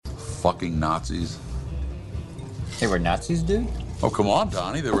fucking Nazis. They were Nazis, dude? Oh, come on,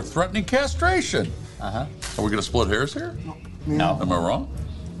 Donnie. They were threatening castration. Uh-huh. Are we going to split hairs here? No. Am I wrong?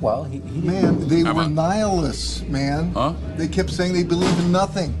 Well, he Man, they were nihilists, man. Huh? They kept saying they believe in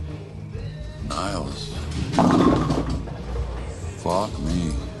nothing. Nihilists. Fuck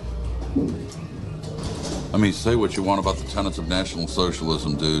me. I mean, say what you want about the tenets of National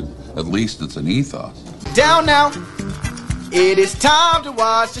Socialism, dude. At least it's an ethos. Down now. It is time to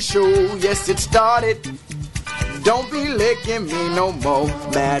watch the show. Yes, it started. Don't be licking me no more.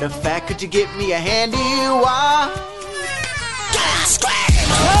 Matter of fact, could you get me a handy wire?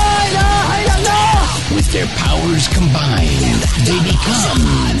 With their powers combined, they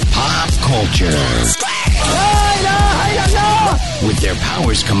become pop culture. With their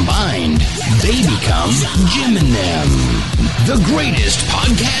powers combined, they become Jim and Them, the greatest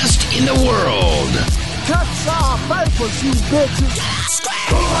podcast in the world. Cuts our papers, you bitches.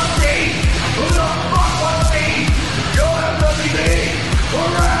 Who wants me? Who the fuck wants me? You'll have to be me.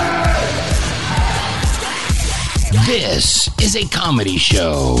 Hooray! This is a comedy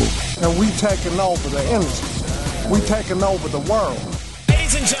show. And we taking over the industry. We taking over the world.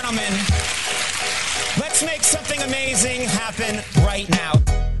 Ladies and gentlemen, let's make something amazing happen right now.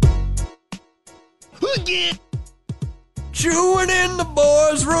 Chewing in the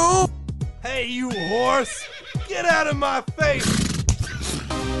boys' room. Hey, you horse! Get out of my face!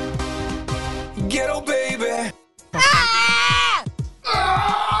 Ghetto baby!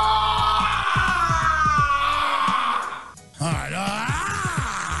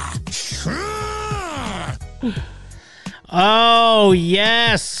 Oh,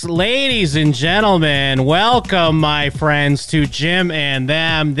 yes, ladies and gentlemen, welcome, my friends, to Jim and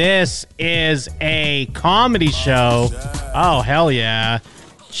Them. This is a comedy show. Oh, hell yeah.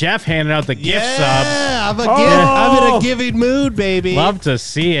 Jeff handed out the gift subs. I'm in a giving mood, baby. Love to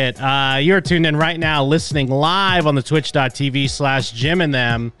see it. You're tuned in right now, listening live on the twitch.tv/Jim and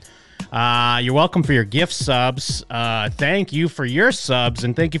Them. You're welcome for your gift subs. Thank you for your subs,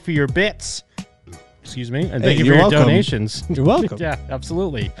 and thank you for your bits. Excuse me. And thank you for your donations. You're welcome. Yeah,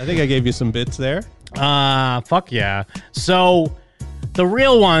 absolutely. I think I gave you some bits there. Fuck yeah. So the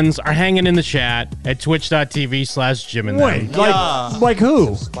real ones are hanging in the chat at twitch.tv/Jim and Them. Wait, like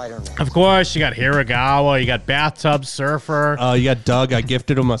who? Of course, you got Hiragawa, you got Bathtub Surfer. Oh, you got Doug. I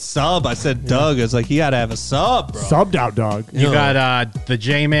gifted him a sub. I said, Doug. I was like, you got to have a sub, bro. Subbed out, dog. You got the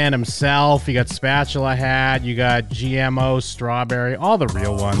J-Man himself. You got Spatula Hat. You got GMO Strawberry. All the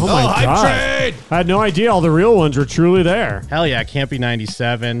real ones. Oh my God. Trade. I had no idea all the real ones were truly there. Hell yeah, Campy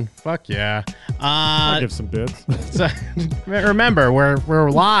 97. Fuck yeah. I'll give some bits. So, remember, we're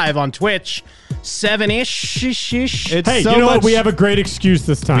live on Twitch, 7-ish. Hey, you know what? We have a great excuse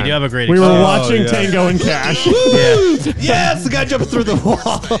this time. We do have a great We excuse. were watching Tango and Cash. Yeah. Yes, the guy jumping through the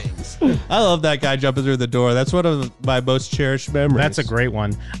wall. I love that guy jumping through the door. That's one of my most cherished memories. That's a great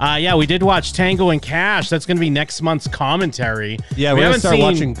one. Yeah, we did watch Tango and Cash. That's going to be next month's commentary. Yeah, we're going to start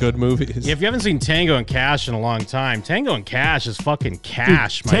watching good movies. If you haven't seen Tango and Cash in a long time, Tango and Cash is fucking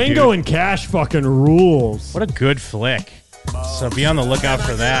cash, Dude, Tango and Cash fucking rules. What a good flick. So be on the lookout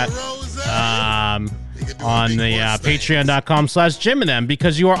for that on the patreon.com/Jim and Them,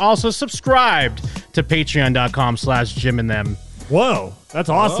 because you are also subscribed to patreon.com/Jim and Them. Whoa, that's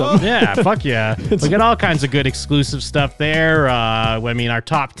awesome. Yeah, fuck yeah. We got all kinds of good exclusive stuff there. I mean, our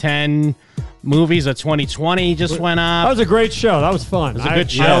top 10 movies of 2020 just went up. That was a great show. That was fun. It was a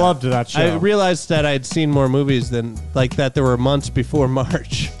good show. I loved that show. I realized that I'd seen more movies than, like, that there were months before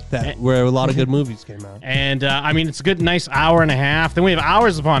March where a lot of good movies came out. And, I mean, it's a good, nice hour and a half. Then we have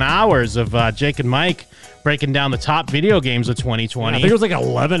hours upon hours of Jake and Mike breaking down the top video games of 2020. Yeah, I think it was like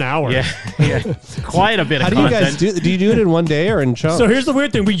 11 hours. Yeah. Quite a bit of content. How do you guys do? Do you do it in one day or in chunks? So here's the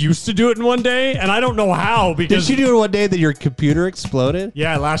weird thing. We used to do it in one day, and I don't know how, because... Did you do it one day that your computer exploded?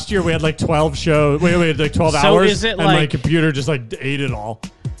 Yeah, last year we had like 12 shows. We had like 12 So hours, is it and my like- computer just like ate it all.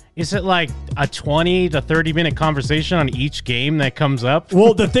 Is it like a 20 to 30 minute conversation on each game that comes up?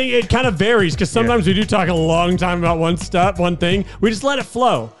 Well, the thing, it kind of varies, because sometimes we do talk a long time about one thing. We just let it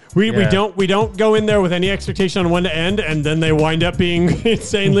flow. We don't go in there with any expectation on when to end, and then they wind up being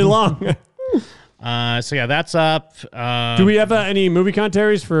insanely long. So yeah, that's up. Do we have any movie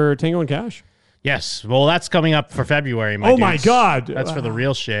commentaries for Tango and Cash? Yes. Well, that's coming up for February. Oh my God. That's for the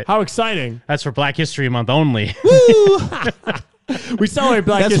real shit. How exciting. That's for Black History Month only. We celebrate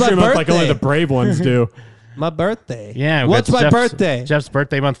Black History Month like only the brave ones do. My birthday. Yeah. What's my birthday? Jeff's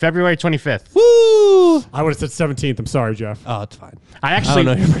birthday month, February 25th. Woo! I would have said 17th. I'm sorry, Jeff. Oh, it's fine. I actually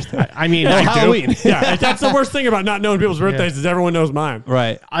don't know your birthday. I mean, Oh, I do. Halloween. Yeah, that's the worst thing about not knowing people's birthdays is everyone knows mine.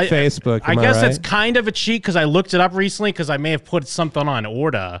 Right. Facebook. I am guess right? that's kind of a cheat because I looked it up recently because I may have put something on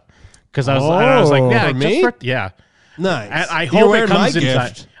order. because I was like, yeah, For me? yeah. Nice. I You're hope it wearing comes my in time.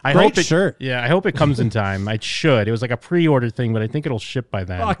 gift. I Great hope it. shirt. Yeah, I hope it comes in time. It should. It was like a pre-order thing, but I think it'll ship by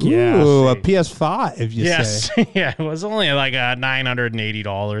then. Fuck yeah. Ooh, a PS5, you Yes, say. yeah. It was only like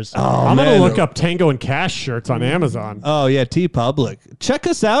 $980. I'm going to look up Tango and Cash shirts on Amazon. Oh, yeah, TeePublic. Check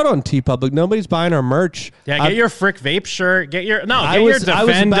us out on TeePublic. Nobody's buying our merch. Yeah, get your Frick Vape shirt. Get your I your was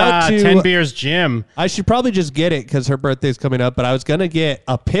Defend about to- 10 Beers Jim. I should probably just get it because her birthday's coming up, but I was going to get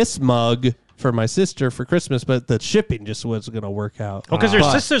a piss mug for my sister for Christmas, but the shipping just wasn't going to work out. Well, because her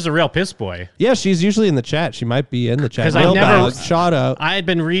But- sister's a real piss boy. Yeah, she's usually in the chat. She might be in the chat. Because I never shout out. I had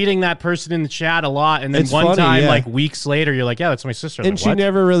been reading that person in the chat a lot, and then It's one funny, time, yeah. like weeks later, you're like, "Yeah, that's my sister." And Like, she what?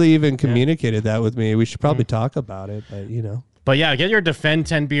 never really even communicated that with me. We should probably talk about it, but you know. But yeah, get your Defend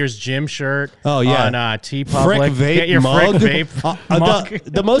 10 Beers Jim shirt. Oh yeah, on TeePublic. Frick Vape Get your mug. Frick Vape mug.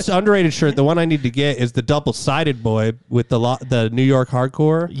 The most underrated shirt, the one I need to get, is the double-sided boy with the New York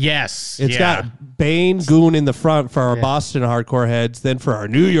hardcore. Yes, It's yeah. got Bane Goon in the front for our Boston hardcore heads. Then for our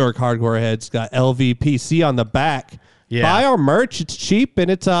New York hardcore heads, got LVPC on the back. Yeah. Buy our merch. It's cheap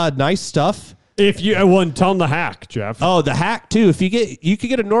and it's nice stuff. If you tell them the hack, Jeff. Oh, the hack too. You could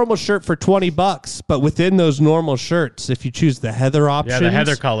get a normal shirt for $20, but within those normal shirts, if you choose the Heather options,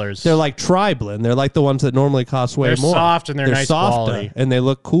 Heather colors. they're like tri-blend. They're like the ones that normally cost way They're more. soft and they're nice softer, quality. and they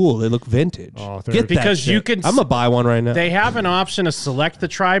look cool. They look vintage. Oh, Get that because shit. you can. I'm gonna buy one right now. They have an option to select the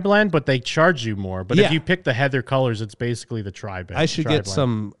tri-blend, but they charge you more. But Yeah. if you pick the Heather colors, it's basically the tri-blend. I should get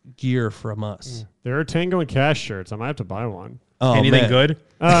some gear from us. There are Tango and Cash shirts. I might have to buy one. Oh, Anything man. good?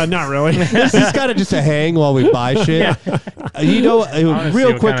 Not really. This is kind of just a hang while we buy shit. You know, wanna see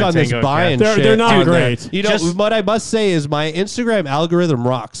real what quick kind of on this Tango buying They're- shit. they're not on great. there. You know, Just- what I must say is my Instagram algorithm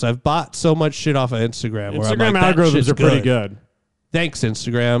rocks. I've bought so much shit off of Instagram. Where I'm Instagram like, that algorithms shit's are pretty good. Thanks,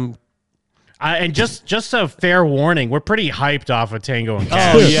 Instagram. And just a fair warning, we're pretty hyped off of Tango and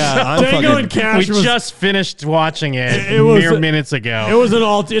Cash. Oh, yeah. I'm Tango fucking- and Cash we was just finished watching it, It was- mere minutes ago. it was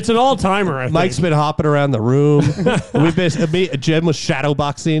it's an all timer. I think. Mike's been hopping around the room. Jim was shadow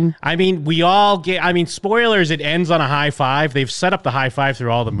boxing. I mean, we all get. I mean, spoilers. It ends on a high five. They've set up the high five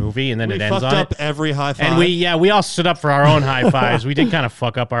through all the movie, and then We it ends fucked on up it. every high five. And we all stood up for our own high fives. We did kind of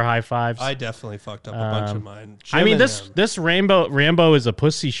fuck up our high fives. I definitely fucked up a bunch of mine. I mean, Jim this Rambo is a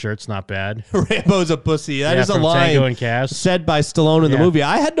pussy shirt's not bad. Rambo's a pussy. That Yeah, is a from line Tango and Cash. said by Stallone in the Yeah. movie.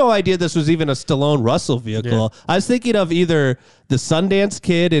 I had no idea this was even a Stallone Russell vehicle. I was thinking of either the Sundance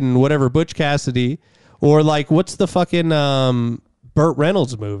Kid and whatever Butch Cassidy, or like what's the fucking Burt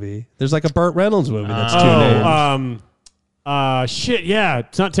Reynolds movie? There's like a Burt Reynolds movie that's two names. Shit, yeah.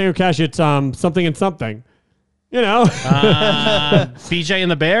 It's not Tango Cash. It's something and something. You know, BJ and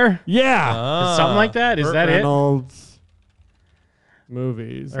the Bear? yeah. Something like that? Is Burt that Reynolds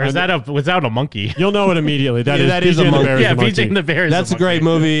movies. it? Or is that without a monkey? You'll know it immediately. Yeah, that BJ is a and the monkey. Bear is Yeah, a monkey. BJ and the Bear is That's a monkey. great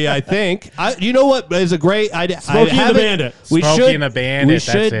movie, I think. You know what is a great? Smokey and the Bandit. Smokey and the Bandit, We that's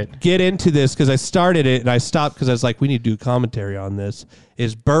should it. get into this because I started it and I stopped because I was like, we need to do commentary on this.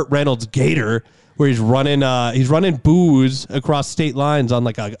 Is Burt Reynolds' Gator, where he's running booze across state lines on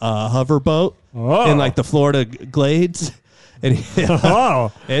like a hover boat in like the Florida Glades, and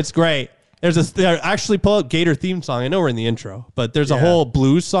Oh. it's great. There actually pull up Gator theme song. I know we're in the intro, but there's a whole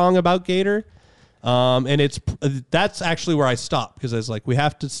blues song about Gator. And that's actually where I stopped because I was like, we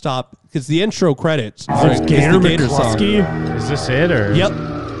have to stop because the intro credits. There's is Gator the Gator song. McCluskey. Is this it or? Yep.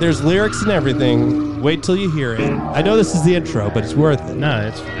 There's lyrics and everything. Wait till you hear it. I know this is the intro, but it's worth it. No,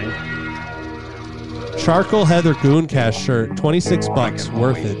 it's fine. Charcoal Heather Goon Cash shirt, $26.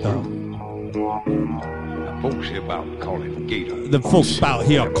 Worth it though. Folks here about call him Gator. The folks about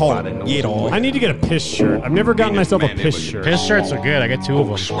here call it Gator. I need to get a piss shirt. I've never gotten myself a piss shirt. Piss shirts are good. I got two of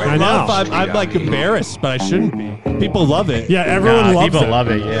them. I know. I'm like embarrassed, but I shouldn't be. People love it. Yeah, everyone loves people it. love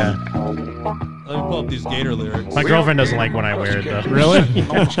it. Yeah. Let me pull up these Gator lyrics. My girlfriend doesn't like when I wear it though. Really?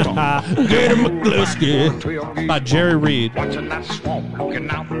 Gator McCluskey by Jerry Reed. Watching that swamp, looking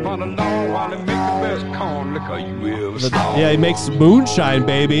out from the lawn while he make the best corn liquor you ever saw. Yeah, he makes moonshine,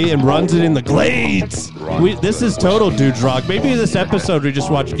 baby, and runs it in the glades. This is total dude's rock. Maybe this episode we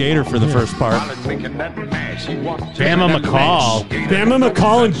just watched Gator for the first part. Bama McCall. Bama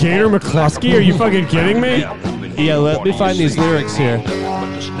McCall and Gator McCluskey? Are you fucking kidding me? Yeah, let me find these lyrics here.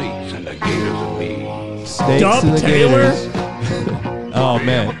 Snakes Dub and the Taylor? Gators. Oh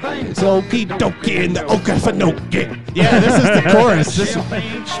man, it's okie dokie in the Okefenokee. Yeah, this is the chorus.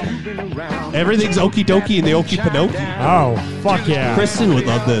 Everything's okie dokie in the Okefenokee. Oh, fuck yeah. Kristen would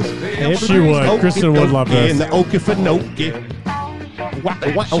love this. She would. Kristen would love this. In the Okefenokee.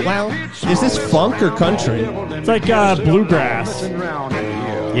 Wow. Is this funk or country? It's like bluegrass.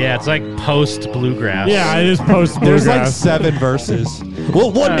 Yeah, it's like post bluegrass. Yeah, it is post There's like bluegrass. 7 verses.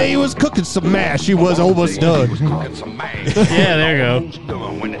 Well, one day he was cooking some mash. He was almost done. Yeah, there you go.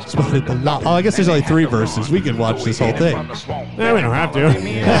 Oh, I guess there's only 3 verses. We could watch this whole thing. No, we don't have to.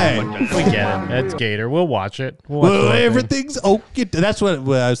 Hey, We get it. That's Gator. We'll watch it. We'll watch the well, whole thing. everything's okay. That's what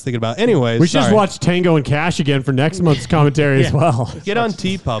I was thinking about. Anyways, We should just sorry. watch Tango and Cash again for next month's commentary as well. Get on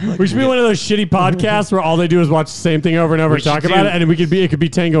TeePublic. We should be one of those shitty podcasts where all they do is watch the same thing over and over We and talk should about do- it, and it could be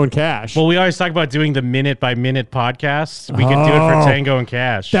Tango and Cash. Well, we always talk about doing the minute-by-minute podcasts. We could do it for Oh. Tango and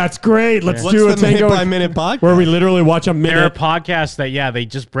Cash. That's great. Let's What's do a the Tango minute-by-minute podcast? where we literally watch a There are minute. podcasts that, they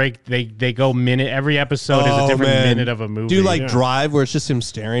just break, they go minute. Every episode is a Oh, different man. minute of a movie. Do like Drive, where it's just him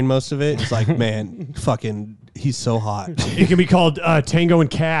staring most of it. It's like, man, fucking, he's so hot. It can be called Tango and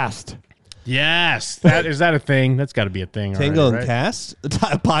Cast. Yes. Is that a thing? That's got to be a thing. Tango already, and right? Cast?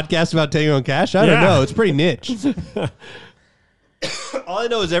 A podcast about Tango and Cash? I don't Yeah. know. It's pretty niche. All I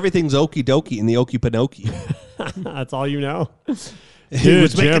know is everything's okie dokie in the Okie Pinokie. That's all you know. He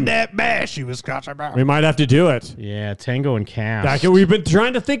was Jim, making that mash. He was scotching about. we might have to do it. Yeah, Tango and Cash. We've been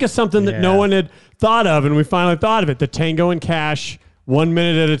trying to think of something that no Yeah. one had thought of, and we finally thought of it. The Tango and Cash 1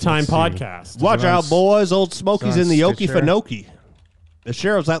 minute at a time podcast. Watch out, boys. Old Smokey's on in the Okie Stitcher. Finokie. The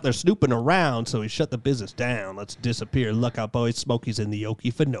sheriff's out there snooping around, so he shut the business down. Let's disappear. Look out, boys. Smokey's in the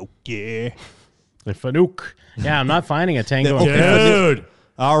Okie Finokie. The Fanuc. Yeah, I'm not finding a Tango and Okay. Cash. Dude.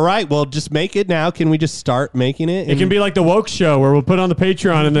 All right, well, just make it now. Can we just start making it? It can be like the Woke Show where we'll put on the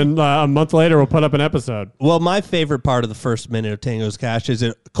Patreon and then a month later we'll put up an episode. Well, my favorite part of the first minute of Tango's Cash is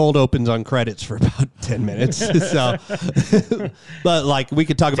it cold opens on credits for about 10 minutes. So, but like we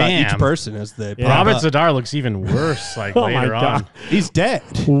could talk about each Damn. person as the Robert Zadar looks even worse like Oh my later on. God. He's dead.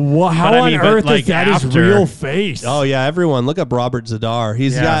 Well, how But I on mean, but, earth like, is that his after- real face? Oh yeah, everyone look up Robert Zadar.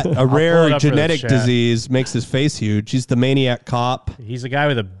 He's Yeah. got I'll a pull it rare up for the genetic chat. disease, makes his face huge. He's the maniac cop. He's a guy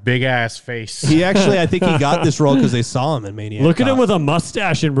with a big ass face. He actually, I think he got this role because they saw him in Maniac. Look at him Cop. with a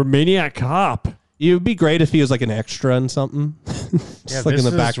mustache in Maniac Cop. It would be great if he was like an extra in something. Just Yeah, like this in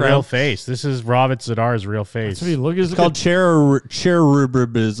the is background. real face. This is Robert Zadar's real face. That's what he looks It's called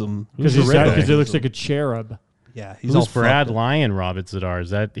cherubism. because he looks like a cherub. Yeah, he's all Who's Brad fucked up. Lyon, Robert Zadar? Is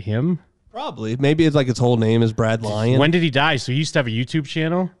that him? Probably. Maybe it's like his whole name is Brad Lyon. When did he die? So he used to have a YouTube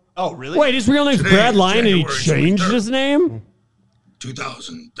channel? Oh, really? Wait, his real name's Today, Brad Lyon and he January changed 23rd. his name?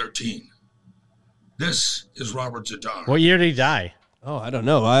 2013. This is Robert Zadar. What year did he die? Oh, I don't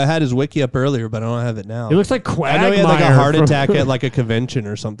know. I had his wiki up earlier, but I don't have it now. He looks like Quagmire. I know he had like a heart from- attack at like a convention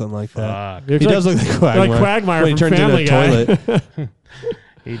or something like that. Fuck. He He does look like Quagmire. Like Quagmire when he from turns Family into a Guy. toilet.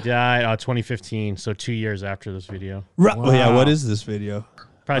 He died 2015, so 2 years after this video. Well, yeah, what is this video?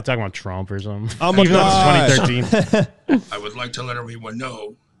 Probably talking about Trump or something. Oh my Even though gosh. it's 2013. I would like to let everyone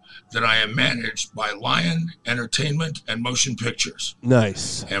know that I am managed by Lion Entertainment and Motion Pictures.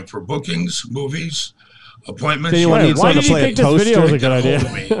 Nice. And for bookings, movies, appointments, Does anyone Wait, need why someone did to you play a think this video was a toaster? good get a hold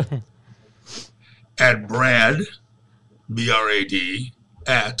idea? of me at Brad, B-R-A-D,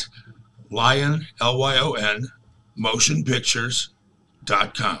 at Lion, L-Y-O-N,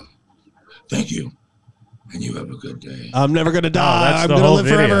 motionpictures.com. Thank you, and you have a good day. I'm never gonna Oh, die. that's I'm the gonna whole live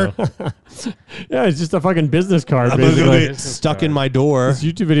video. forever. Yeah, it's just a fucking business card, I'm gonna basically. be stuck in my door. This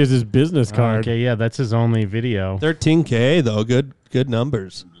YouTube video is his business card. Okay, yeah, that's his only video. 13K though. Good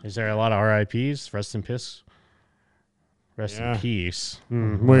numbers. Is there a lot of RIPs? Rest in peace. Rest Yeah. in peace.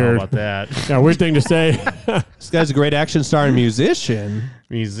 Weird. How about that? Yeah, weird thing to say. This guy's a great action star and musician.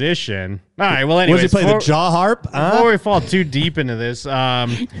 Musician. All right. Well, What anyways, does he play? The jaw harp? Before we fall too deep into this,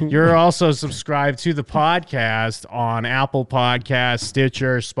 you're also subscribed to the podcast on Apple Podcasts,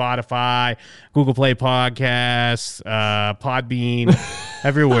 Stitcher, Spotify, Google Play Podcasts, Podbean,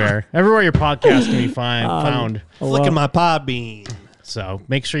 everywhere. Everywhere your podcast can be found. Flicking my pod bean. So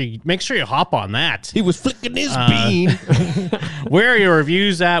make sure you hop on that. He was flicking his bean. Where are your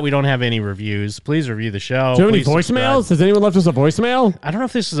reviews at? We don't have any reviews. Please review the show. Do you have any Please voicemails? subscribe. Has anyone left us a voicemail? I don't know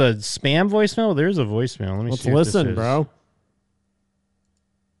if this is a spam voicemail. There is a voicemail. Let me Let's see. what this listen, is. bro.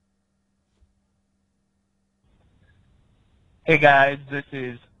 Hey guys, this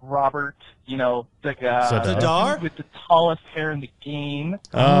is Robert. You know, the guy Zadar? with the tallest hair in the game.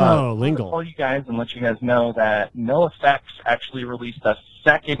 Oh, I'll Lingle. call you guys and let you guys know that NoFX actually released a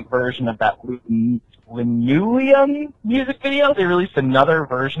second version of that Linoleum music video. They released another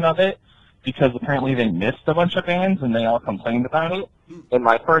version of it because apparently they missed a bunch of bands and they all complained about it. And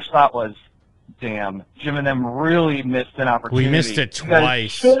my first thought was, damn, Jim and them really missed an opportunity. We missed it You guys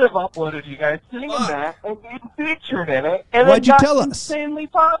twice. should have uploaded you guys singing that and being featured in it. And Why'd it you got tell us? insanely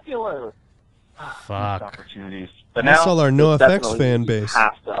popular. Fuck. Opportunities. But That's now, all our it's NoFX definitely fan you base.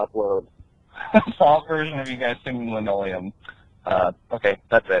 have to upload a small version of you guys singing Linoleum. Okay,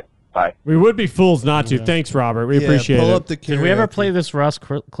 that's it. Bye. We would be fools not to. Thanks, Robert. We appreciate it. Did we ever play this Ross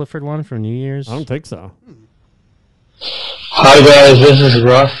Clifford one from New Year's? I don't think so. Hi guys, this is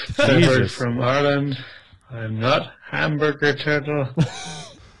Ross Clifford Jesus. from Ireland. I'm not Hamburger Turtle.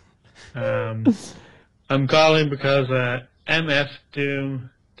 I'm calling because MF Doom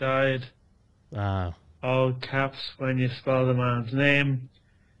died. All caps when you spell the man's name.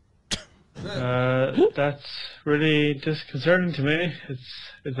 That's really disconcerting to me.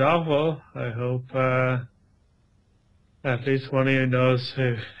 It's awful. I hope at least one of you knows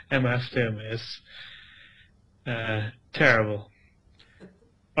who MF Doom is. Terrible.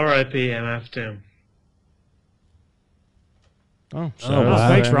 R.I.P. MF Doom.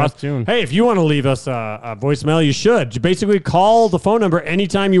 Thanks, Ross. Hey, if you want to leave us a voicemail, you should. You basically call the phone number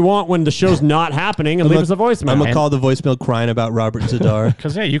anytime you want when the show's not happening and leave us a voicemail. I'm going to call the voicemail crying about Robert Zadar.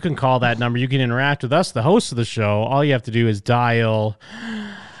 Because, yeah, you can call that number. You can interact with us, the host of the show. All you have to do is dial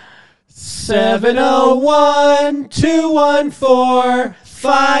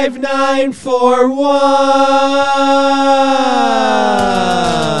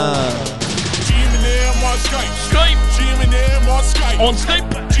On Skype.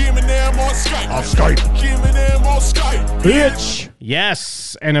 Jim and them on Skype. On Skype. Jim and them on Skype. Bitch.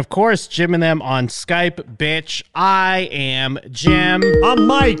 Yes, and of course, Jim and them on Skype, bitch. I am Jim. I'm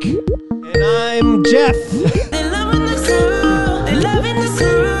Mike. And I'm Jeff.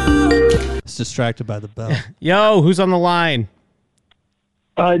 It's distracted by the bell. Yo, who's on the line?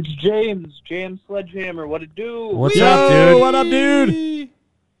 It's James. James Sledgehammer. What it do? What's up, dude? What up, dude?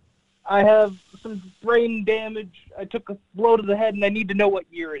 I have some brain damage. I took a blow to the head, and I need to know what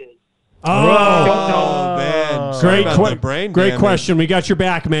year it is. Oh, don't know. Man. Sorry about the brain great damage. question. We got your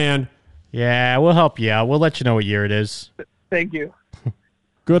back, man. Yeah, we'll help you out. We'll let you know what year it is. Thank you.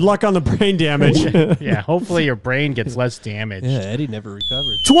 Good luck on the brain damage. Yeah, hopefully your brain gets less damaged. Yeah, Eddie never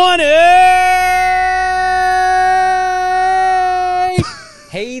recovered. 20!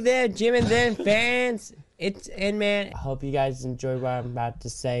 Hey there, Jim and them fans. It's N-Man. I hope you guys enjoy what I'm about to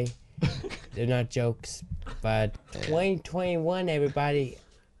say. They're not jokes, but 2021, everybody,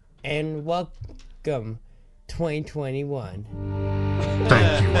 and welcome 2021.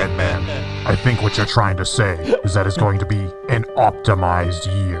 Thank you, Edman. I think what you're trying to say is that it's going to be an optimized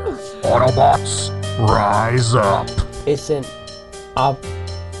year. Autobots, rise up. It's an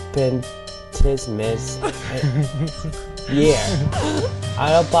optimismus year.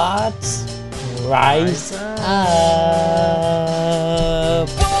 Autobots, rise up.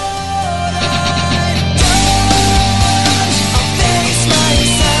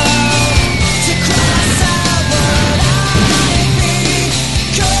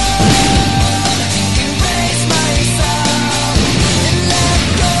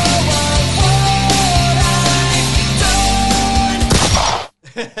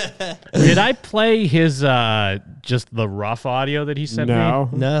 Did I play his just the rough audio that he sent me? No,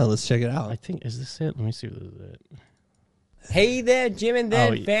 let's check it out. I think, is this it? Let me see if this is it. Hey there, Jim and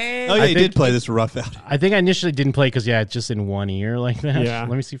them fans. Oh, yeah, you did play this rough out. I think I initially didn't play because, yeah, it's just in one ear like that. Yeah.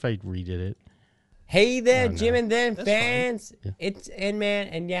 Let me see if I redid it. Hey there, Oh, no. Jim and them That's fans. It's N-Man,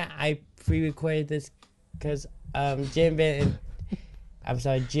 and yeah, I pre-recorded this because Jim and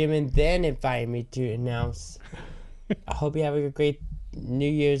then invited me to announce. I hope you have a great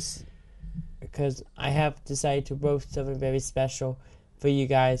New Year's, because I have decided to roast something very special for you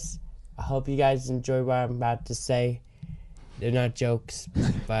guys. I hope you guys enjoy what I'm about to say. They're not jokes,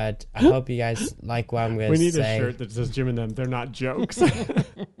 but I hope you guys like what I'm going to say. We need a shirt that says Jim and them. They're not jokes.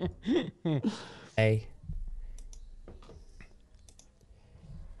 Hey.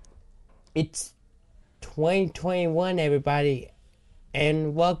 It's 2021, everybody,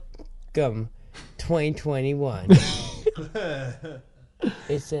 and welcome 2021.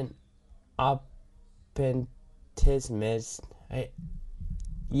 It's an optimismus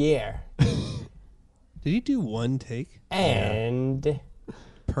year. Did he do one take? And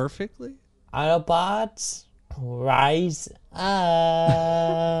perfectly? Autobots, rise up.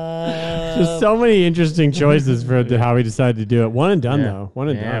 Just so many interesting choices for how he decided to do it. One and done, though. One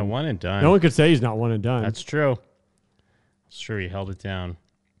and Yeah, done. one and done. No one could say he's not one and done. That's true. It's true. He held it down.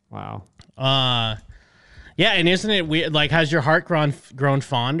 Wow. Yeah, and isn't it weird? Like, has your heart grown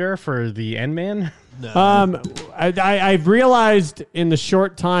fonder for the N-Man? No. I've realized in the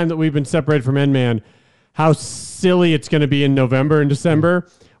short time that we've been separated from N-Man how silly it's going to be in November and December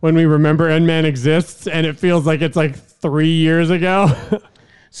when we remember N-Man exists, and it feels like it's like 3 years ago.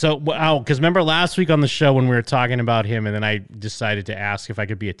 So, because remember last week on the show when we were talking about him, and then I decided to ask if I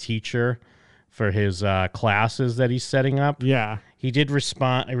could be a teacher for his classes that he's setting up. Yeah. He did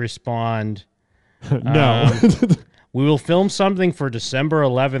respond. No. We will film something for December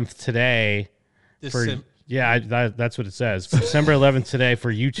 11th today. Decem- That's what it says. For December 11th today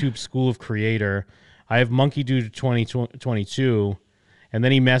for YouTube School of Creator. I have Monkey Dude 2022, and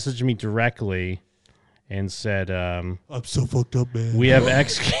then he messaged me directly and said, I'm so fucked up, man. We have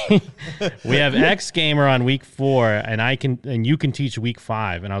we have X Gamer on week 4, and you can teach week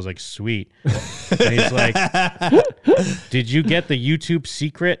 5. And I was like, sweet. And he's like, did you get the YouTube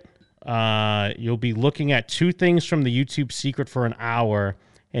secret? You'll be looking at 2 things from the YouTube secret for an hour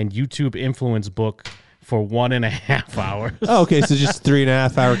and YouTube influence book for 1.5 hours. Oh, okay, so just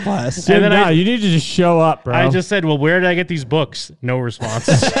 3.5 hour class. And then you need to just show up, bro. I just said, well, where did I get these books? No response.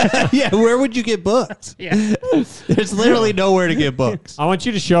 Yeah, where would you get books? Yeah. There's literally nowhere to get books. I want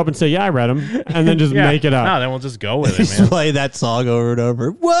you to show up and say, yeah, I read them, and then just make it up. No, then we'll just go with it, Just man. play that song over and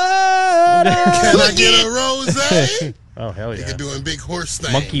over. What? Can I get a rose? Oh, hell yeah. Nigga doing big horse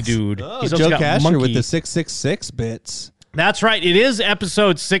things. Monkey Dude. Oh, He's also Joe got Casher Monkey. with the 666 bits. That's right. It is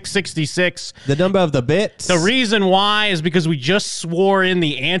episode 666. The number of the bits. The reason why is because we just swore in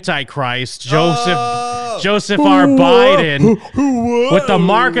the Antichrist, Joseph R. Biden, with the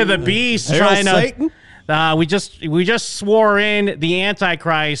mark of the beast, Hail trying to. Satan. We just swore in the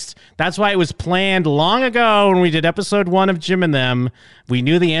Antichrist. That's why it was planned long ago when we did episode 1 of Jim and Them. We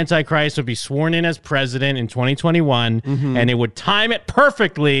knew the Antichrist would be sworn in as president in 2021, and it would time it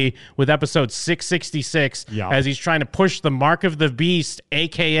perfectly with episode 666 as he's trying to push the mark of the beast,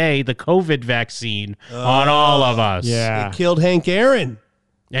 a.k.a. the COVID vaccine, on all of us. He killed Hank Aaron.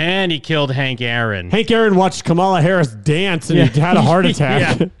 And he killed Hank Aaron. Hank Aaron watched Kamala Harris dance, and he had a heart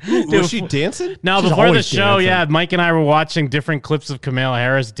attack. Was she dancing? No, She's before the always show, dancing. Mike and I were watching different clips of Kamala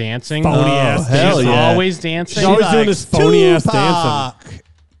Harris dancing. Phony ass hell She's yeah. always dancing. She's always doing this phony ass dancing. Tupac.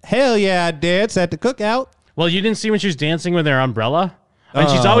 Hell yeah, I dance at the cookout. Well, you didn't see when she was dancing with her umbrella? And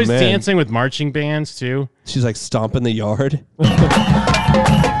she's Oh, always man. dancing with marching bands, too. She's like stomping the yard.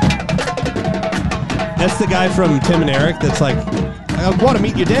 That's the guy from Tim and Eric that's like, I want to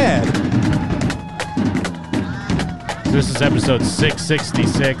meet your dad. This is episode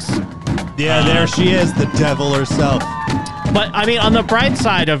 666. Yeah, there she is, the devil herself. But, I mean, on the bright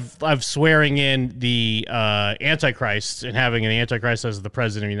side of swearing in the Antichrist and having an Antichrist as the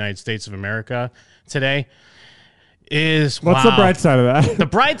president of the United States of America today is, What's the bright side of that? The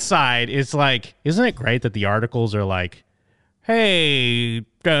bright side is like, isn't it great that the articles are like, hey,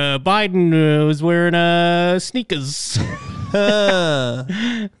 Biden was wearing sneakers. No,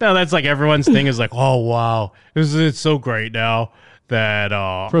 that's like everyone's thing is like, oh, wow. It's so great now that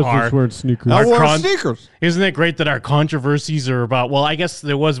President's wearing sneakers. I wore sneakers. Isn't it great that our controversies are about, well, I guess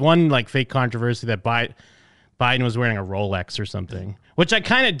there was one like fake controversy that Biden was wearing a Rolex or something, which I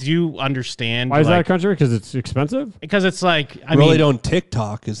kind of do understand. Why is that a like, country? Because it's expensive? because it's like, I really mean, don't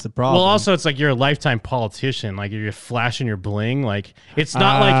TikTok is the problem. well, also it's like you're a lifetime politician. Like you're flashing your bling. Like it's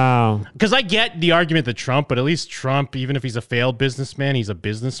not Oh. like, because I get the argument that Trump, but at least Trump, even if he's a failed businessman, he's a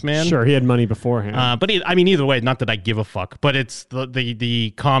businessman. Sure, he had money beforehand. But I mean, either way, not that I give a fuck. But it's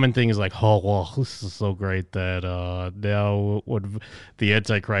the common thing is like, oh well, this is so great that now when the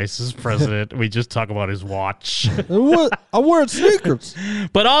Antichrist is president, we just talk about his watch. I wore sneakers.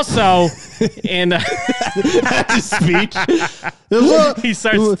 But also, in His speech. he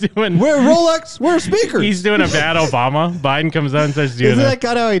starts doing Wear Rolex, wear speakers. he's doing a bad Obama. Biden comes out and starts doing Isn't it. that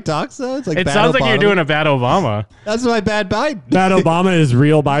kind of how he talks though? It's like It bad sounds like you're Obama. doing a bad Obama. That's my bad Biden. Bad Obama is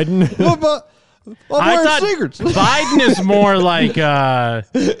real Biden. I'm wearing sneakers. Biden is more like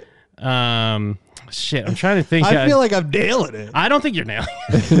shit. I'm trying to think. I feel like I'm nailing it. I don't think you're nailing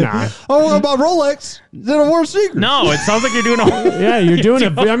it. Nah. Oh, about Rolex. Then I wore sneakers. No, it sounds like you're doing a Yeah, you're doing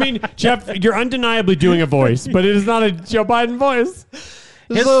it. I mean, Jeff, you're undeniably doing a voice, but it is not a Joe Biden voice.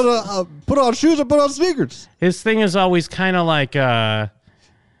 So, put on shoes and put on sneakers. His thing is always kind of like, and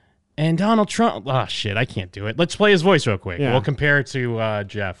Donald Trump. Oh shit, I can't do it. Let's play his voice real quick. Yeah. We'll compare it to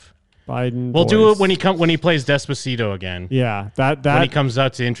Jeff. Biden. We'll voice. do it when he plays Despacito again. Yeah, that When he comes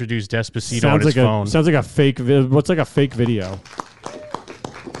out to introduce Despacito on sounds his like phone. sounds like a fake. What's like a fake video?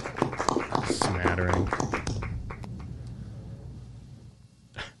 Smattering.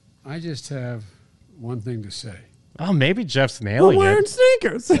 I just have one thing to say. Oh, maybe Jeff's nailing We're wearing it.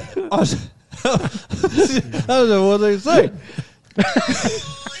 sneakers. I don't know what they say.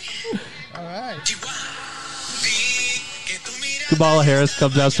 All right. Kamala Harris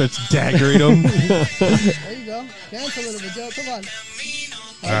comes out, starts daggering him. There you go. Dance a little bit, Joe. Come on.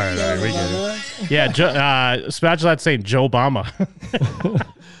 All right, we get it. Yeah, Spatulat's saying Joe Obama.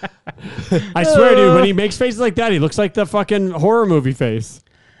 I swear, dude, when he makes faces like that, he looks like the fucking horror movie face.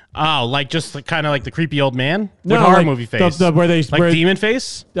 Oh, like just kind of like the creepy old man No, with horror like movie face, where they like demon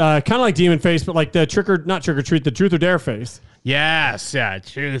face. Kind of like demon face, but like the not trick or treat, the truth or dare face. Yes, yeah,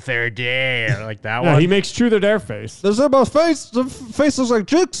 truth or dare, like that Yeah, one. he makes truth or dare face. There's my face. The face looks like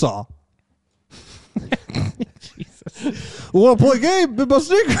Jigsaw. Want to play a game? In my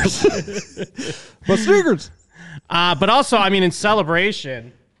sneakers. My sneakers. But also, I mean, in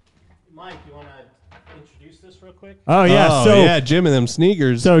celebration, Mike, you want to introduce this real quick? Oh yeah, Jim and them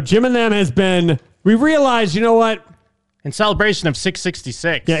sneakers. So Jim and them has been. We realized, you know what? In celebration of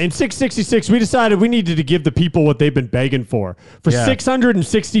 666. Yeah, in 666, we decided we needed to give the people what they've been begging for. For Yeah.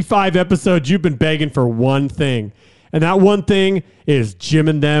 665 episodes, you've been begging for one thing. And that one thing is Jim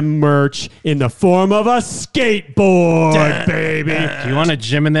and them merch in the form of a skateboard, baby. Do you want a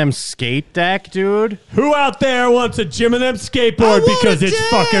Jim and them skate deck, dude? Who out there wants a Jim and them skateboard because it's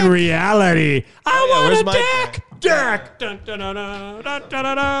fucking reality? I want a deck. Deck. Dun, dun, dun, dun, dun, dun,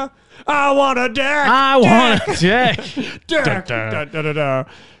 dun, dun. I want a deck. I want a deck. Deck. Dun, dun, dun, dun.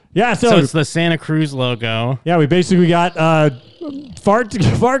 Yeah, So it's the Santa Cruz logo. yeah, we basically got fart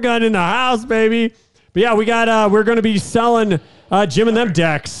gun in the house, baby. But yeah, we got we're going to be selling Jim and them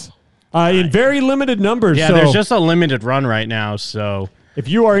decks in very limited numbers. Yeah, so there's just a limited run right now, so if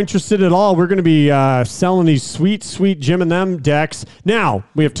you are interested at all, we're going to be selling these sweet, sweet Jim and them decks. Now,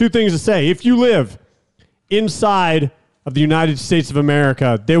 we have two things to say. If you live inside of the United States of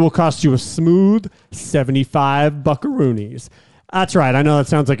America, they will cost you a smooth 75 buckaroonies. That's right. I know that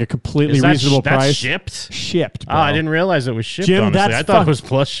sounds like a completely is that reasonable that's price. shipped? Shipped, Oh, I didn't realize it was shipped, Jim, honestly. that's I thought fuck- it was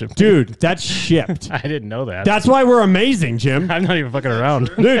plus shipped. Dude, that's shipped. I didn't know that. That's why we're amazing, Jim. I'm not even fucking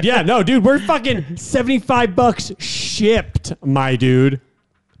around. Dude, yeah, no, dude, we're fucking 75 bucks shipped, my dude.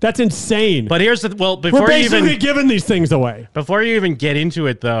 That's insane. But here's the we're before you basically even giving these things away. Before you even get into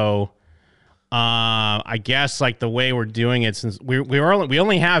it, though, I guess like the way we're doing it, since we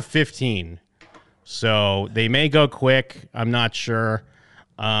only have 15, so they may go quick. I'm not sure.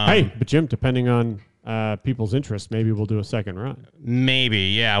 Hey, but Jim, depending on people's interest, maybe we'll do a second run. Maybe,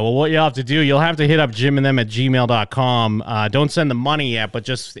 yeah. Well, what you'll have to do, you'll have to hit up jimandthem@gmail.com. Don't send the money yet, but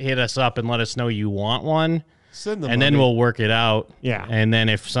just hit us up and let us know you want one. Send the and then money. we'll work it out. Yeah. And then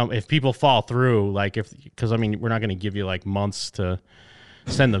if people fall through, like because I mean we're not going to give you like months to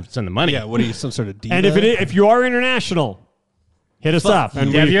send the money. Yeah, what are you, some sort of diva? And if you are international, hit us up.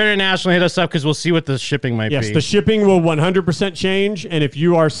 And if you're international, hit us up because we'll see what the shipping might yes, be. the shipping will 100% change. And if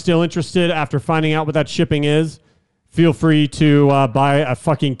you are still interested after finding out what that shipping is, feel free to buy a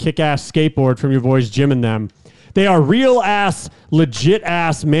fucking kick-ass skateboard from your boys Jim and them. They are real-ass,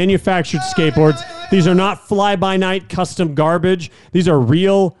 legit-ass manufactured skateboards. These are not fly-by-night custom garbage. These are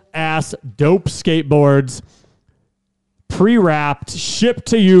real-ass dope skateboards, pre-wrapped, shipped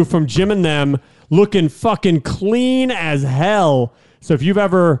to you from Jim and them, looking fucking clean as hell. So if you've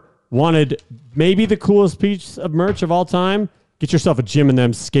ever wanted maybe the coolest piece of merch of all time, get yourself a Jim and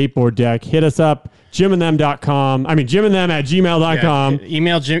them skateboard deck. Hit us up, jimandthem.com. I mean, jimandthem@gmail.com. Yeah,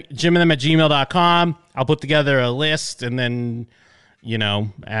 email jimandthem@gmail.com. I'll put together a list and then,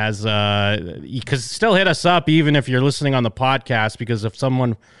 as because still hit us up even if you're listening on the podcast, because if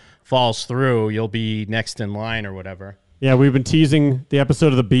someone falls through, you'll be next in line or whatever. Yeah, we've been teasing the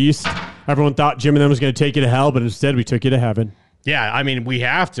episode of The Beast. Everyone thought Jim and them was going to take you to hell, but instead we took you to heaven. Yeah, I mean, we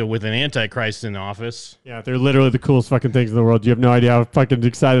have to with an Antichrist in office. Yeah, they're literally the coolest fucking things in the world. You have no idea how fucking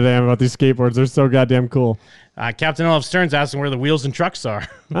excited I am about these skateboards. They're so goddamn cool. Captain Olaf Stern's asking where the wheels and trucks are.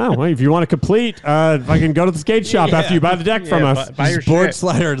 Oh, well, if you want to complete, fucking go to the skate shop after you buy the deck from us. Buy your board shit.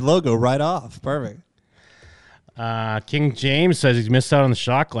 slider logo right off. Perfect. King James says he's missed out on the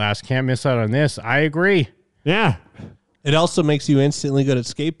shot glass. Can't miss out on this. I agree. Yeah. It also makes you instantly good at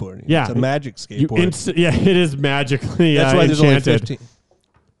skateboarding. Yeah. It's a magic skateboard. Yeah, it is magically That's why there's only enchanted.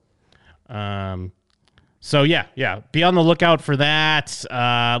 15. So yeah. Be on the lookout for that.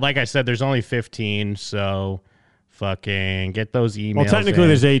 Like I said, there's only 15, so fucking get those emails. Well, technically in.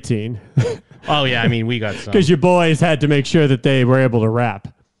 there's 18. Oh yeah, I mean we got some. Because your boys had to make sure that they were able to rap.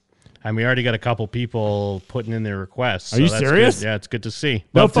 And we already got a couple people putting in their requests. Are you that's serious? good. Yeah, it's good to see.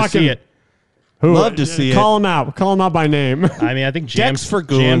 No Love to fucking- see it. Love to see it. Call them out. Call them out by name. I mean, I think Jams, Decks for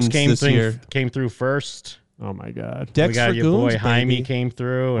Jams Goons came this year. came through first. Oh my God. Decks we got for your boy Goons, Jaime baby. came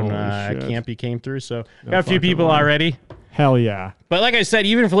through, and Holy shit. Campy came through. So No got a few fucking people way. already. Hell yeah. But like I said,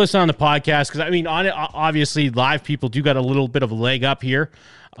 even if you listen on the podcast, because I mean, obviously live people do got a little bit of a leg up here.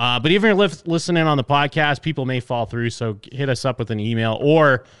 But even if you're listening on the podcast, people may fall through. So hit us up with an email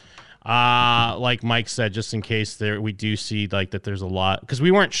or Like Mike said, just in case we do see like that there's a lot, because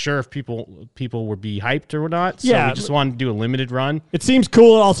we weren't sure if people would be hyped or not. So Yeah. we just wanted to do a limited run. It seems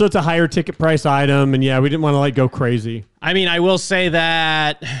cool. Also, it's a higher ticket price item, and yeah, we didn't want to like go crazy. I mean, I will say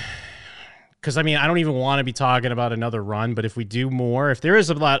that because I mean, I don't even want to be talking about another run, but if we do more, if there is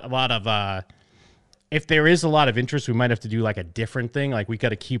a lot of if there is a lot of interest, we might have to do like a different thing. Like we got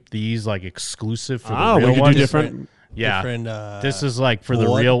to keep these like exclusive for the real we could ones. do different. Yeah, different, this is like for the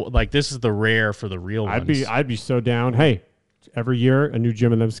what? real. Like this is the rare for the real ones. I'd be so down. Hey, every year a new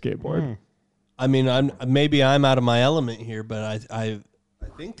Jim and Them skateboard. I mean, I'm out of my element here, but I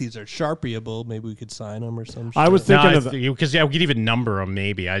think these are Sharpieable. Maybe we could sign them or some shit. I was thinking of because we could even number them.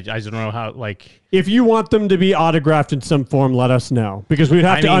 Maybe I don't know how. Like if you want them to be autographed in some form, let us know because we'd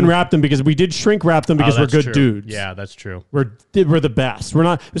have to unwrap them because we did shrink wrap them because we're that's good true. dudes. Yeah, that's true. We're the best. We're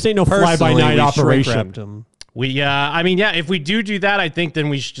not. This ain't no fly by Personally, night we operation. shrink-wrapped 'em. We, I mean, yeah, if we do that, I think then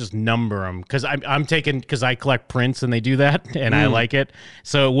we should just number them because I'm taking because I collect prints and they do that and I like it.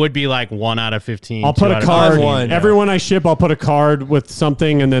 So it would be like 1 out of 15. I'll 2 put out a of card. 15. Everyone I ship, I'll put a card with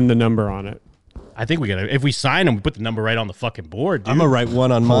something and then the number on it. I think we gotta. If we sign them, we put the number right on the fucking board. Dude. I'm gonna write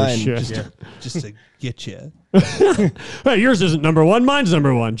one on Holy mine shit. just to get you. Hey, yours isn't number one. Mine's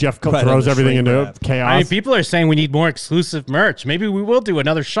number one. Jeff Right throws on the everything shrink into wrap. chaos. I mean, people are saying we need more exclusive merch. Maybe we will do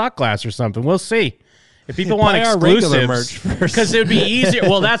another shot glass or something. We'll see. If people want Buy our regular merch exclusives, first. because it would be easier.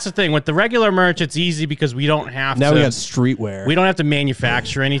 Well, that's the thing with the regular merch. It's easy because we don't have Now to. we got streetwear. We don't have to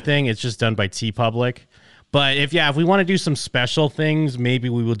manufacture anything. It's just done by TeePublic. But if we want to do some special things, maybe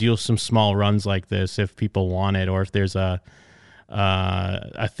we will do some small runs like this if people want it, or if there's a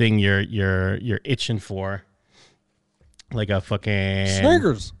thing you're itching for, like a fucking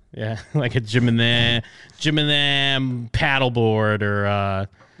Snickers. Yeah, like a Jim and Them paddleboard or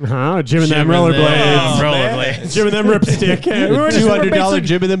Jim and Them rollerblades. Rollerblades. Jim and Them ripstick. $200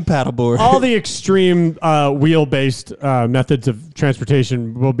 Jim and Them paddleboard. All the extreme wheel-based methods of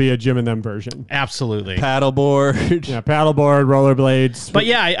transportation will be a Jim and Them version. Absolutely. Paddleboard. Yeah, paddleboard, rollerblades. But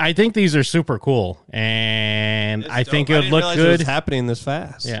yeah, I think these are super cool, and I think it would look It good. was happening this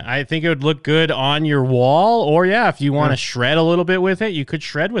fast. Yeah, I think it would look good on your wall, or if you want to shred a little bit with it, you could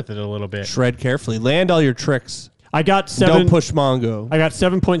shred with it a little bit. Shred carefully. Land all your tricks. I got Don't push Mongo. I got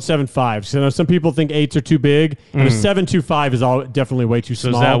 7.75. So some people think 8s are too big, and a 7.25 is all definitely way too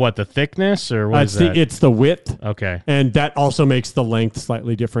So small. is that what, the thickness, or what is that? It's the width. Okay. And that also makes the length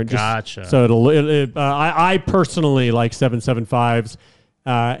slightly different. Gotcha. So I personally like 7.75s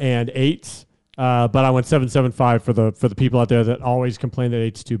and 8s, but I went 7.75 for the people out there that always complain that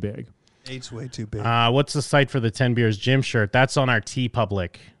 8's too big. 8's way too big. What's the site for the 10 Beers Gym shirt? That's on our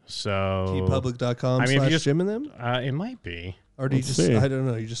TeePublic. So TeePublic.com I mean, if you / just, Jim and Them? it might be. Or do you Let's just, see. I don't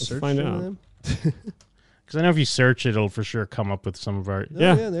know, you just search find Jim out. and Them? Because I know if you search it, it'll for sure come up with some of our.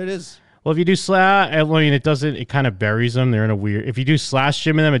 Yeah, there it is. Well, if you do I mean, it doesn't. It kind of buries them. They're in a weird. If you do /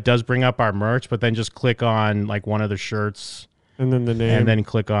 Jim and Them, it does bring up our merch, but then just click on like one of the shirts, and then the name, and then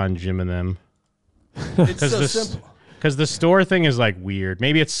click on Jim and Them. It's so simple. Because the store thing is like weird.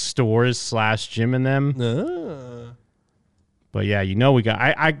 Maybe it's stores / Jim and Them. But yeah, we got.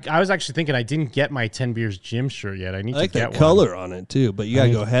 I was actually thinking I didn't get my 10 Beers Gym shirt yet. I need I like to get that color one. on it too, but you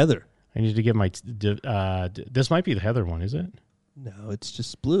gotta go Heather. I need to get my. This might be the Heather one, is it? No, it's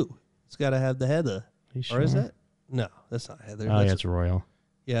just blue. It's gotta have the Heather. You Or is sure? that? No, that's not Heather. Oh, That's yeah, it's royal.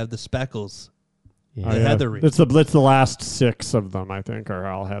 You have the speckles. Yeah. The Heathery. It's the last 6 of them, I think, are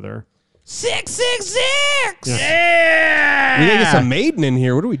all Heather. 666. Yeah. We gotta get some Maiden in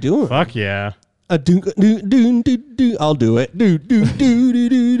here. What are we doing? Fuck yeah. I'll do it.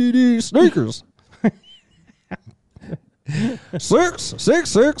 Sneakers.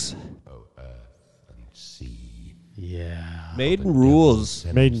 666. Yeah. Maiden rules.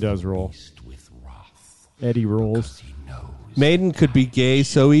 Maiden does rule. Eddie rules. Maiden could be gay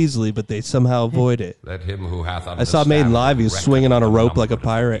so easily, but they somehow avoid it. Let him who hath I saw Maiden live. He was swinging on a rope like a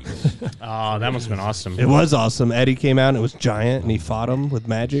pirate. Oh, that must have been awesome. It was awesome. Eddie came out and it was giant, and he fought him with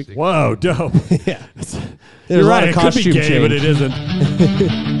magic. Whoa, dope. Yeah. You're a lot right. of It could be costume gay, change. but it isn't.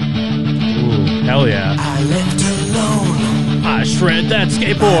 Ooh, hell yeah. I left alone. I shred that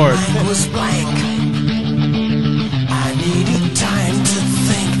skateboard. I was blank. I needed time to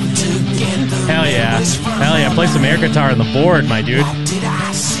think to get the Hell yeah. memories from Hell yeah. Play some air guitar on the board, my dude. What did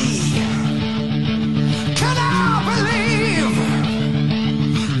I see? Can I believe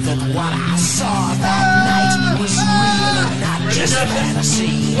that what I saw that night was real and not just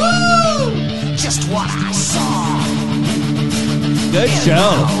fantasy? Just what I saw. Good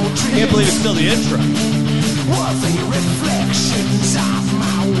show. Can't believe it's still the intro. Were the reflections of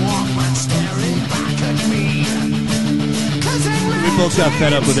my Walkman staring back at me? 'Cause in We folks got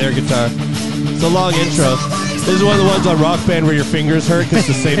fed up with air guitar. It's a long intro. This is one of the ones on Rock Band where your fingers hurt because it's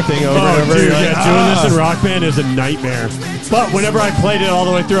the same thing over and over. Dude, You're like, doing this in Rock Band is a nightmare. But whenever I played it all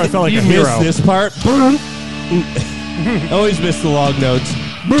the way through, I felt like you a hero. missed this part. Always miss the long notes.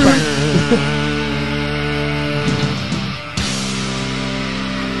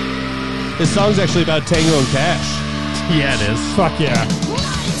 This song's actually about Tango and Cash. Yeah, it is. Fuck yeah.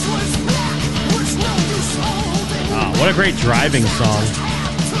 Oh, what a great driving song.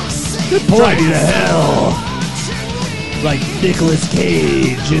 Good point. Drive you to hell. Like Nicolas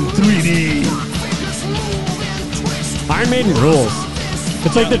Cage in 3D. Iron Maiden rules.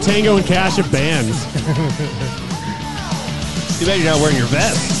 It's like the Tango and Cash of bands. Too bad you're not wearing your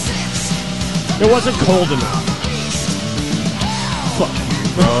vest. It wasn't cold enough. Fuck.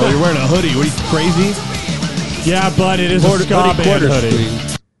 Bro, you're wearing a hoodie. What are you, crazy? Yeah, but it is a ska band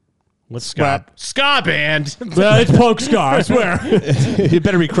hoodie. What's ska? Ska band. Well, it's punk ska, I swear. It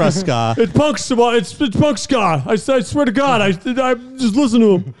better be crust ska. It's punk ska. It's punk ska. I swear to God, I just listen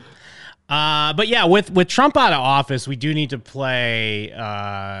to him. But yeah, with Trump out of office, we do need to play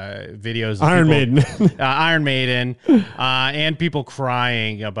videos of Iron people- Maiden. Iron Maiden, and people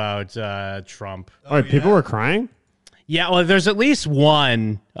crying about Trump. All right, people were crying? Yeah, well, there's at least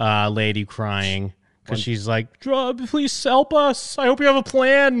one lady crying because she's like, "Trump, please help us. I hope you have a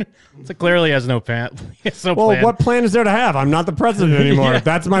plan." It's like clearly has no plan. Well, plan. what plan is there to have? I'm not the president anymore. Yeah.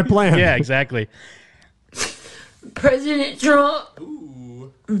 That's my plan. Yeah, exactly. President Trump,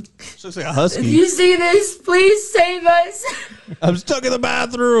 Looks like a husky. if you see this, please save us. I'm stuck in the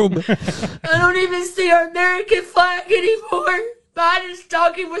bathroom. I don't even see our American flag anymore. Biden's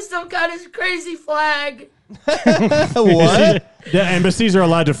talking with some kind of crazy flag. What? The embassies are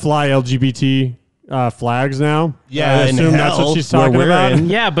allowed to fly LGBT flags now. Yeah, I in assume that's hell, what she's where talking we're about. in.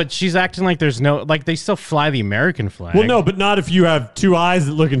 Yeah, but she's acting like there's no, like they still fly the American flag. Well, no, but not if you have two eyes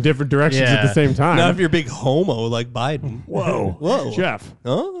that look in different directions at the Yeah. same time. Not if you're a big homo like Biden. Whoa. Whoa. Jeff.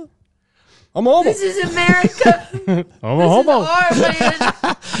 Huh? I'm homo. This is America. I'm this a homo. is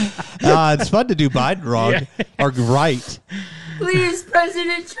our land. It's fun to do Biden wrong. Yeah. Or right. Please,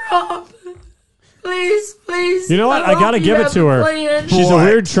 President Trump. Please, please. You know what? I hope gotta you give it have to a her. plan. She's a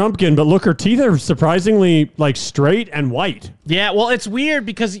weird Trumpkin, but look, her teeth are surprisingly like straight and white. Yeah, well, it's weird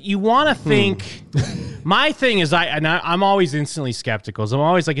because you want to think. My thing is, I'm always instantly skeptical. So I'm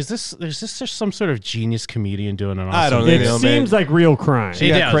always like, is this just some sort of genius comedian doing an awesome? I don't It know, seems like real crime. She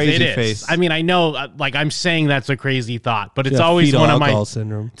got crazy it is. face. I mean, I know, like I'm saying that's a crazy thought, but it's Yeah, always fetal one of my. alcohol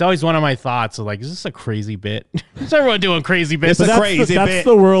syndrome. It's always one of my thoughts of like, is this a crazy bit? Is everyone doing crazy bits? But that's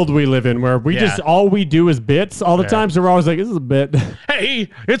the world we live in, where we Yeah. just all we do is bits all the Yeah. time. So we're always like, "This is a bit." Hey,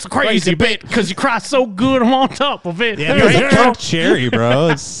 it's a crazy bit because you cry so good. I'm on top of it. Yeah, it's a punk cherry, bro.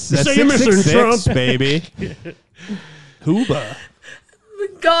 It's that's Say you're missing 666, Trump. baby. Hooba.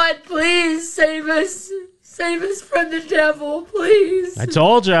 God, please save us. Save us from the devil, please. I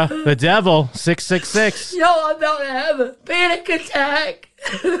told you, the devil 666. Yo, I'm about to have a panic attack.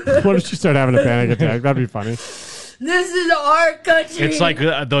 What if she start having a panic attack? That'd be funny. This is our country. It's like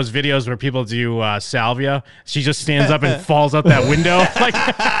those videos where people do salvia. She just stands up and falls out that window. Like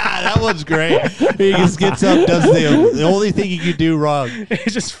that one's great. He just gets up, does the only thing he could do wrong.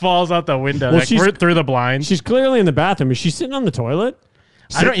 It just falls out the window, Well, like she's- through the blinds. She's clearly in the bathroom. Is she sitting on the toilet?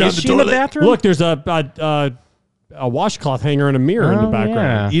 I don't. Is she in the bathroom? Look, there's a washcloth hanger and a mirror in the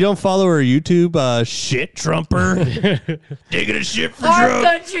background. You don't follow her YouTube, shit Trumper? Taking a shit for our Trump.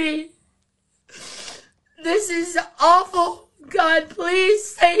 country. This is awful. God, please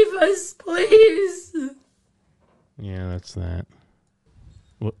save us, please. Yeah, that's that.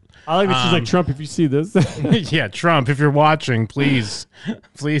 I like that she's like, Trump, if you see this. Yeah, Trump, if you're watching, please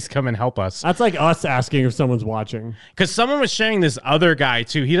come and help us. That's like us asking if someone's watching. Because someone was sharing this other guy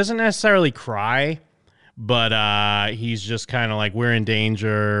too. He doesn't necessarily cry, but he's just kind of like, we're in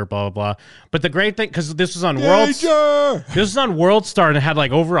danger, blah blah blah. But the great thing, because this was on this was on World Star and it had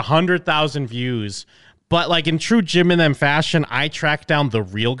like over 100,000 views. But like in true Jim and them fashion, I tracked down the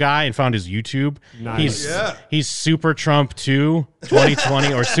real guy and found his YouTube. Nice. He's Super Trump 2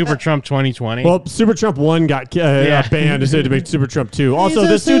 2020 or Super Trump 2020. Well, Super Trump 1 got banned instead to make Super Trump 2. Also,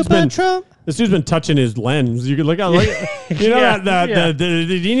 this dude's been touching his lens. You could look at you know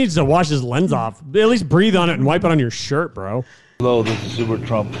he needs to wash his lens off. At least breathe on it and wipe it on your shirt, bro. Hello, this is Super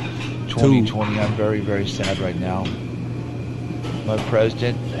Trump 2020. I'm very, very sad right now. My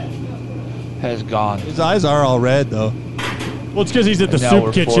president has gone. His eyes are all red, though. Well, it's because he's at the And now soup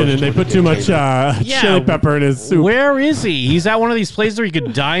we're kitchen forced and they to put too much chili pepper in his soup. Where is he? He's at one of these places where you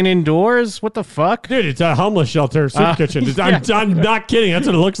could dine indoors. What the fuck, dude? It's a homeless shelter soup kitchen. I'm not kidding. That's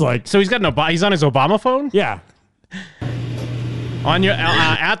what it looks like. So he's got he's on his Obama phone. Yeah. On your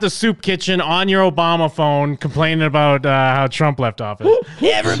at the soup kitchen on your Obama phone, complaining about how Trump left office.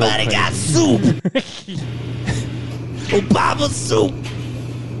 Everybody got soup. Obama soup.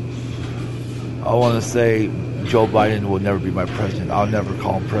 I want to say Joe Biden will never be my president. I'll never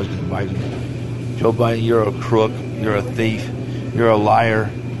call him President Biden. Joe Biden, you're a crook. You're a thief. You're a liar.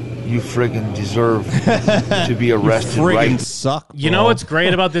 You friggin' deserve to be arrested. Right? Suck. You know what's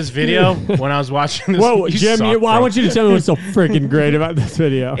great about this video? When I was watching this, Whoa, you Jim, suck, I bro. want you to tell me what's so freaking great about this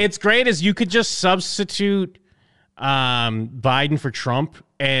video. It's great is you could just substitute Biden for Trump,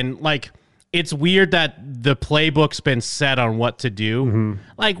 and like it's weird that the playbook's been set on what to do.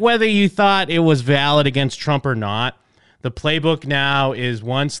 Like whether you thought it was valid against Trump or not, the playbook now is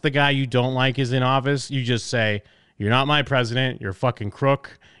once the guy you don't like is in office, you just say, "You're not my president. You're a fucking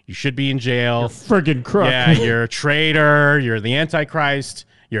crook. You should be in jail. Friggin' crook. Yeah, you're a traitor. You're the Antichrist.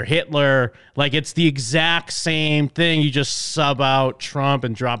 You're Hitler." Like, it's the exact same thing. You just sub out Trump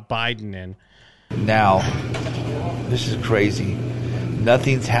and drop Biden in. Now, this is crazy.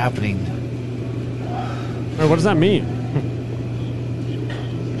 Nothing's happening. Wait, what does that mean?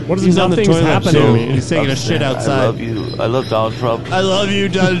 What does He's on the nothing's toilet, happening so mean? he's taking a shit outside. I love you. I love Donald Trump. I love you,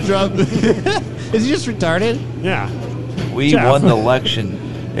 Donald Trump. Is he just retarded? Yeah. We Jeff. won the election.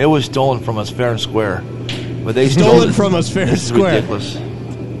 It was stolen from us fair and square. But they Stolen stole it from us fair and This is square. ridiculous.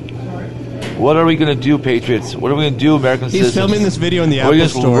 What are we going to do, Patriots? What are we going to do, American He's citizens? filming this video in the Are we Apple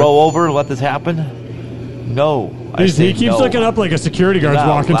just Store. roll over and let this happen? No. I He say keeps no. looking up like a security Do guard's not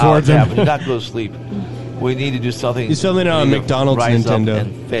walking allow towards it to him. happen. Do not go to sleep. We need to do something. He's filming it We on need to McDonald's rise up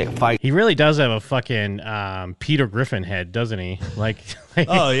Nintendo. and fight. He really does have a fucking Peter Griffin head, doesn't he? Like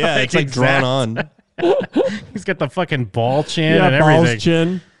Oh, yeah, it's like drawn on. He's got the fucking ball chin Yeah, and balls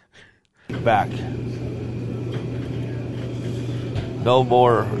everything. chin. Back. No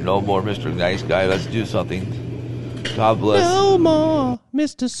more, Mr. Nice Guy. Let's do something. God bless. No more,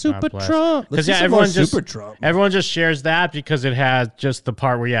 Mr. Super Trump. Because Let's see some everyone more just Super Trump. everyone just shares that because it has just the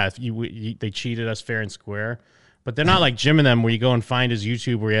part where they cheated us fair and square. But they're not like Jim and them where you go and find his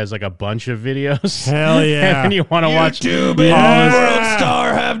YouTube where he has like a bunch of videos. Hell yeah. And then you want to watch YouTube all and his- World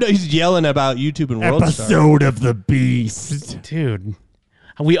Star have no. He's yelling about YouTube and World Star. Episode of the Beast. Dude.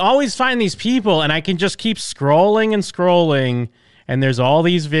 We always find these people and I can just keep scrolling and scrolling and there's all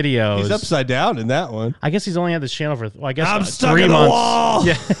these videos. He's upside down in that one. I guess he's only had this channel for I guess I'm stuck 3 in months. the wall.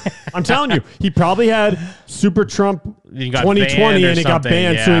 Yeah. I'm telling you, he probably had Super Trump He got 2020 banned or and it got something,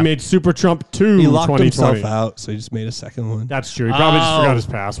 banned, so yeah. he made Super Trump 2 He locked 2020. himself out, so he just made a second one. That's true. He probably just Oh. forgot his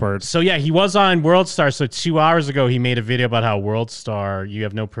password. So yeah, he was on World Star. So 2 hours ago, he made a video about how World Star, you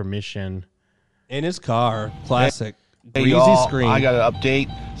have no permission. In his car, classic. Hey, Breezy y'all, screen. I got an update.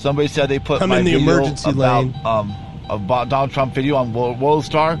 Somebody said they put I'm my in the video emergency about, lane. about Donald Trump video on World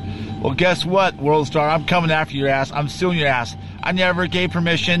Star. Well, guess what, World Star? I'm coming after your ass. I'm suing your ass. I never gave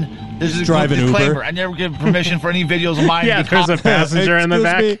permission. This is a driving disclaimer. Uber. I never gave permission for any videos of mine. Yeah, to be there's a copied. passenger in the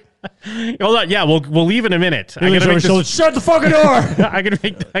Excuse back. Hold on. Yeah, we'll leave in a minute. He leans over his shoulder, shut the fucking door. I gotta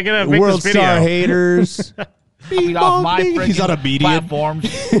make World this video. Star haters. Copied off my He's freaking on a median. platforms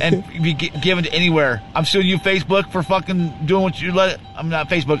and be given to anywhere. I'm suing you, Facebook, for fucking doing what you let. I'm not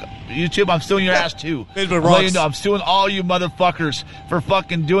Facebook, YouTube. I'm suing your ass too. Facebook I'm letting you rocks. know, I'm suing all you motherfuckers for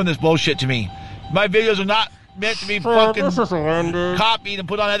fucking doing this bullshit to me. My videos are not meant to be fucking copied and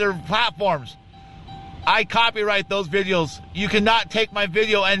put on other platforms. I copyright those videos. You cannot take my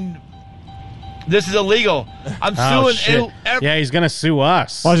video and this is illegal. I'm Oh, suing shit. Yeah, he's gonna sue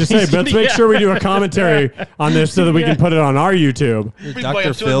us. I was just saying, He's let's gonna- make sure we do a commentary on this so that we can put it on our YouTube. Everybody,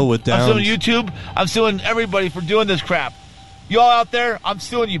 I'm suing YouTube. I'm suing everybody for doing this crap. You all out there, I'm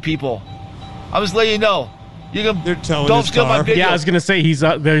suing you people. I'm just letting you know. You can don't steal my video. Yeah, I was gonna say he's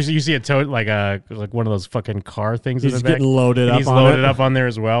up there's you see a tow like one of those fucking car things. He's in the back. getting loaded And up He's on loaded it. up on there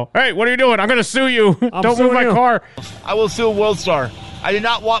as well. Hey, what are you doing? I'm gonna sue you. Don't move suing my you. car. I will sue World Star. I did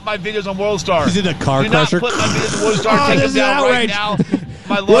not want my videos on World Star. He's in a car Do crusher. not put my videos on World Star. Oh, Take this them is down right outrage. now.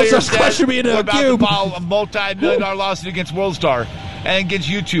 My World lawyer Star's said crushing me into we're a about cube. to file a multi-million-dollar lawsuit against World Star and against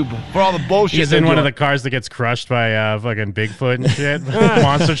YouTube for all the bullshit. He's they're in one of the doing. cars that gets crushed by fucking Bigfoot and shit.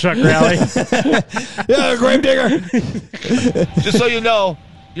 Monster truck rally. Yeah, Gravedigger. Just so you know,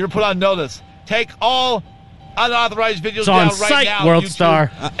 you're put on notice. Take all unauthorized videos It's down on right site, now. World YouTube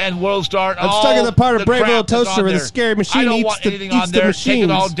Star. and World Star. I'm stuck in the part of Brave crap Little that's Toaster on where the there. scary machine I don't eats want the- anything eats on the there. Take it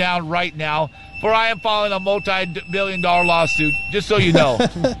all machines. down right now, for I am filing a multi-billion-dollar lawsuit. Just so you know.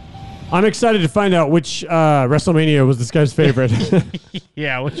 I'm excited to find out which WrestleMania was this guy's favorite.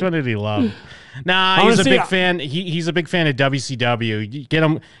 Yeah, which one did he love? Nah, he's a big fan. He's a big fan of WCW. Get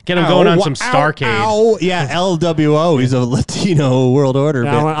him going on some Starrcade. Ow. Yeah, LWO. He's a Latino World Order.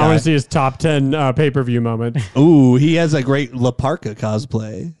 I want to see his top 10 pay-per-view moment. Ooh, he has a great La Parka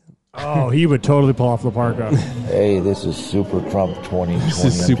cosplay. Oh, he would totally pull off La Parka. Hey, this is Super Trump 2020. This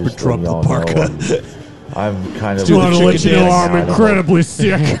is Super Trump La Parka. I'm kind of. Just want to let you know I'm incredibly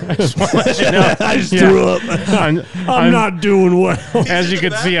sick. I just want to let you know. I just threw up. I'm not doing well. As you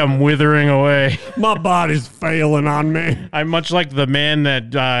can see, I'm withering away. My body's failing on me. I'm much like the man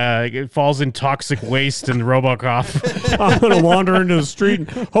that falls in toxic waste in RoboCop. I'm going to wander into the street and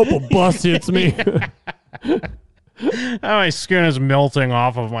hope a bus hits me. My skin is melting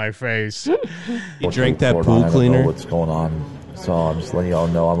off of my face. You drank that I pool don't cleaner? know what's going on? So I'm just letting y'all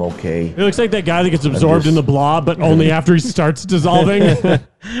know I'm okay. It looks like that guy that gets absorbed in the blob, but only after he starts dissolving.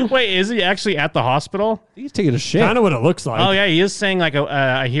 Wait, is he actually at the hospital? He's taking a shit. Kind of what it looks like. Oh, yeah, he is saying, like,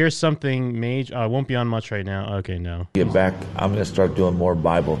 I hear something major. I won't be on much right now. Okay, no. Get back. I'm going to start doing more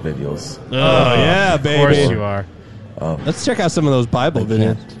Bible videos. Oh, yeah, baby. Of course you are. Let's check out some of those Bible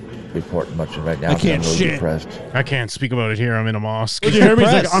videos. Report much right now. I can't I'm really shit. depressed. I can't speak about it here. I'm in a mosque. Did you hear me?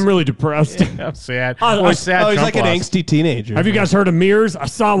 He's like, I'm really depressed. I'm sad. Sad he's like an angsty teenager. Have you guys heard of mirrors? I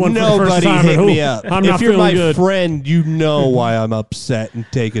saw one for the first Nobody time. hit and, me ooh, up. I'm If not you're feeling my good. friend, you know why I'm upset and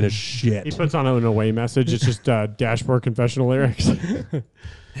taking a shit. He puts on an away message. It's just dashboard confessional lyrics.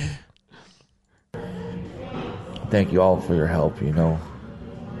 Thank you all for your help, you know.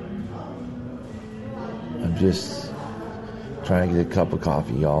 I'm just trying to get a cup of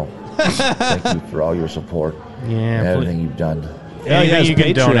coffee, y'all. Thank you for all your support and everything you've done. Anything you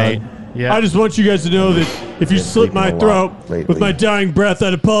can donate. Yeah. I just want you guys to know that if you slit my sleeping a lot throat lately. with my dying breath,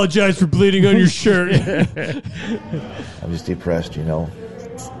 I'd apologize for bleeding on your shirt. I'm just depressed, you know.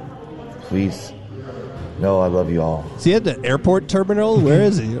 Please. No, I love you all. Is he at the airport terminal? Where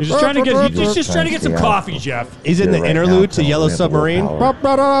is he? He's just trying to get. He's just trying to get some coffee, Jeff. He's in the Right interlude now, to Yellow we have a Submarine.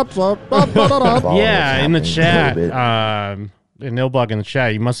 Yeah, in the chat. bit. In Nilbog in the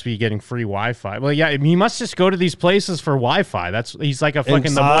chat, you must be getting free Wi-Fi. Well, yeah, he must just go to these places for Wi-Fi. He's like a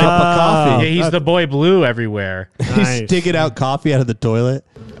fucking the boy. cup of coffee. Yeah, he's the boy blue everywhere. He's digging out coffee out of the toilet.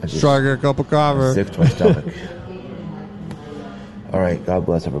 Trying to get a cup of coffee. Sick to my stomach. All right, God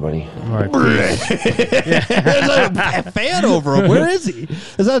bless everybody. All right, There's a fan over him. Where is he?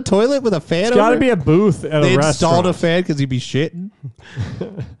 Is that a toilet with a fan It's over got to it? be a booth at They a installed restaurant. a fan because he'd be shitting.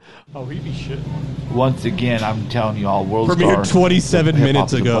 Oh, he'd be shit. Once again, I'm telling you all, World Premiered Star 27 hip-hop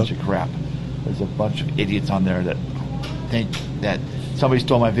minutes is ago. A bunch of crap. There's a bunch of idiots on there that think that somebody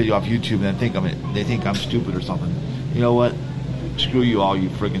stole my video off YouTube and they think I'm stupid or something. You know what? Screw you all, you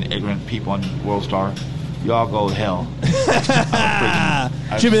friggin' ignorant people on World Star. Y'all go to hell.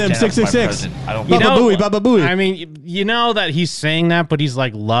 Jimmy them 666. I don't Baba Booey, Baba Booey. I mean, you know that he's saying that, but he's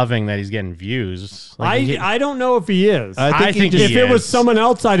like loving that he's getting views. Like, I don't know if he is. I think if he it was is. someone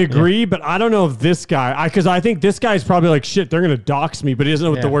else, I'd agree. But I don't know if this guy, because I think this guy's probably like, shit, they're gonna dox me, but he doesn't know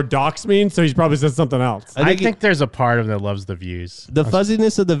what the Yeah. word dox means, so he's probably said something else. I think there's a part of him that loves the views. The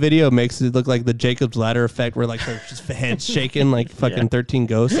fuzziness of the video makes it look like the Jacob's Ladder effect, where like their just heads shaking like fucking 13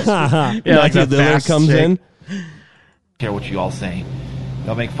 ghosts. Yeah, like like the that Lillard fast comes shake. in. care what you all say.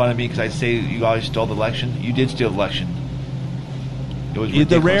 Y'all make fun of me because I say you guys stole the election. You did steal the election. It was The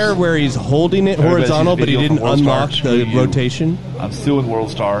ridiculous. rare where he's holding it Everybody horizontal, sees but he video from didn't World Star. unlock Screw the you. rotation. I'm suing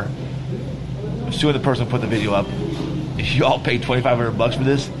World Star. I'm suing the person who put the video up. If you all paid $2,500 for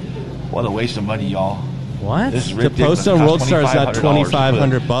this, what a waste of money, y'all. What? This is To ridiculous. post on It World cost Star is not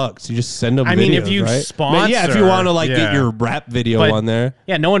 $2,500 $2,500. You just send them. I videos, mean, if you right? sponsor, Yeah, if you want to like get yeah. your rap video But, on there.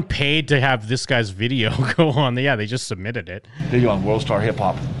 Yeah, no one paid to have this guy's video go on. Yeah, they just submitted it. Video on World Star Hip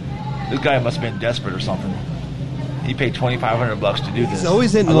Hop. This guy must have been desperate or something. He paid $2,500 to do this. He's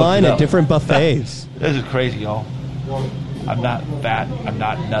always in I looked line it at up. different buffets. This is crazy, y'all. I'm not fat. I'm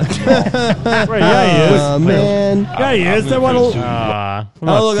not nothing. y'all. Right, yeah, he is. Oh, man. Yeah, he is. They want to. I'm I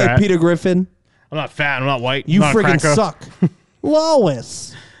not look like fat. Peter Griffin. I'm not fat. I'm not white. You I'm not a friggin' cracker. suck.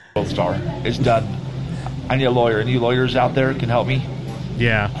 Lois. World Star. It's done. I need a lawyer. Any lawyers out there can help me?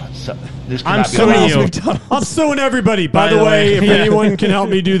 Yeah. So, this I'm cannot be suing allowed. you. I'm suing everybody. By, By the the way, way, if yeah. anyone can help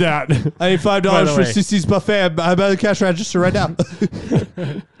me do that. I need $5 By the for way. Sissy's buffet. I'm by the cash register right now.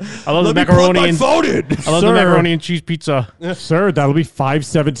 I love the Let me plug macaroni my and phone in. I love Sir. the macaroni and cheese pizza. Sir, that'll be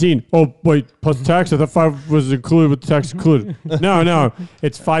 $5.17. Oh wait, plus tax. I thought $5 was included with the tax included. No,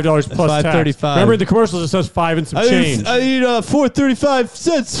 it's $5 plus tax. $5.35. Remember in the commercials it says 5 and some change. I need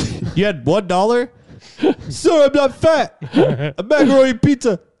 4.35. You had $1? Sir, I'm not fat. A macaroni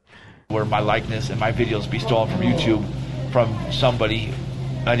pizza. Where my likeness and my videos be stolen from YouTube from somebody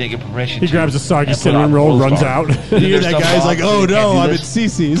I didn't get permission. He to, grabs a soggy and put cinnamon on roll, World runs Star. out. If You hear there's that something guy's wrong like, with "Oh, you, can't no, do I'm this, at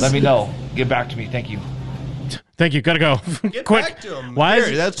CC's." Let me know. Get back to me. Thank you. Thank you. Gotta go. Quick. Why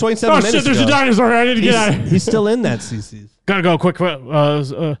is That's 27 Oh minutes shit! There's a ago. dinosaur. I need to get out. He's still in that CC's. Gotta go. Quick.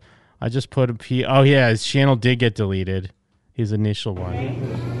 I just put a P. Oh yeah, his channel did get deleted. His initial one.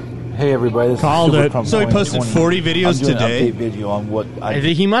 Hey everybody, this Called is Super it. Trump So he posted 2020. 40 videos I'm doing today? An update video on what I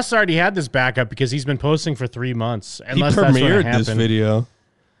think he must already had this backup because he's been posting for 3 months. Unless He that's when it premiered happened. this video.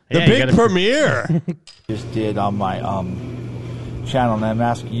 The Yeah, you big gotta- premiere. just did on my channel, and I'm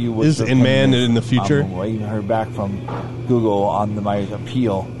asking you what's Is your Inman opinion. in the future? I even heard back from Google on my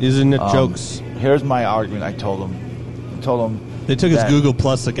appeal. Isn't it jokes? Here's my argument. I told them They took his that Google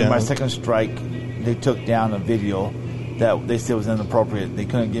Plus in my account. second strike, they took down a video that they said was inappropriate. They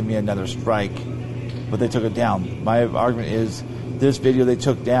couldn't give me another strike, but they took it down. My argument is this video they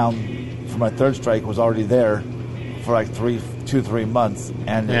took down for my third strike was already there for like 3 months,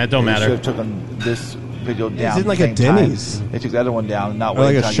 and Yeah, it don't they matter. should have taken this video down. in like at a the same time. Denny's. They took the other one down and not Or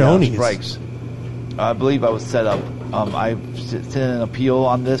like waiting a until I got Shoney's. strikes. I believe I was set up. I sent in an appeal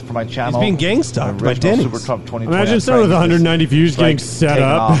on this for my channel. being gang stalked by Original Denny's. Super Trump 2020. Imagine I'm someone with trying to get 190 views getting strike set taken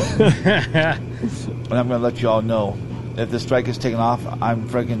up. off. And I'm going to let you all know if the strike is taken off, I'm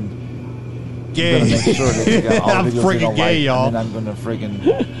freaking Gay. gonna make sure they take out all I'm the videos freaking they don't gay, like, y'all. and then I'm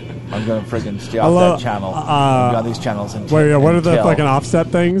gonna freaking stay off that channel. I'll be on these channels until, Wait, what are the until- fucking offset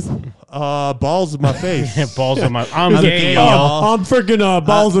things? Balls in my face. Balls in my. I'm Is it- gay, oh, y'all. I'm freaking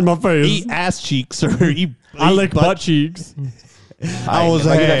balls in my face. Eat ass cheeks or eat. I eat lick butt cheeks. if I get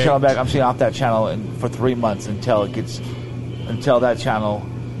that channel back, I'm staying off that channel for 3 months until that channel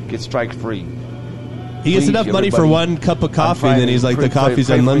gets strike free. He gets enough money for one cup of coffee, and then he's like, the coffee's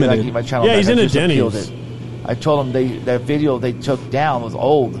unlimited. Yeah, he's in a Denny's. I told them that video they took down was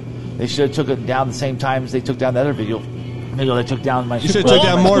old. They should have took it down the same time as they took down the other video. They took down my. You should have took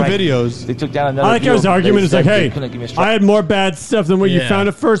down more videos. They took down another. I like how his video. argument They is like, said they hey, couldn't give me a strike. I had more bad stuff than what you Yeah. found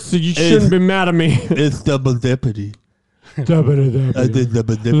at first, so you shouldn't be mad at me. It's double deputy. I Double did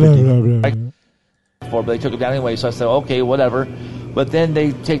double deputy. But they took it down anyway, so I said, okay, whatever. But then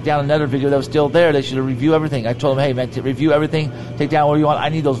they take down another video that was still there. They should have reviewed everything. I told them, hey, man, review everything. Take down what you want. I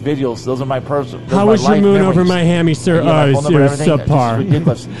need those videos. Those are my personal. How was your moon over my hammy, sir? My Oh, phone number and you're everything. subpar. It's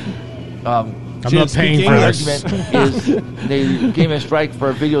ridiculous. I'm not paying for my this. argument is they gave me a strike for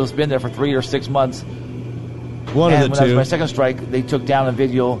a video that's been there for 3 or 6 months. One and of the when that was two. my second strike, they took down a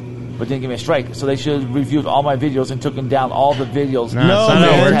video, but didn't give me a strike. So they should have reviewed all my videos and taken down all the videos. No, it's not They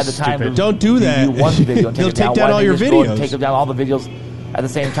how it had works. the time to Stupid. Don't do that. review one video and They'll take it down. take down Why all didn't your they just go and videos. take down all the videos at the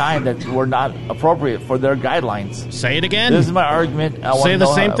same time that were not appropriate for their guidelines. Say it again. This is my argument. I Say wanna the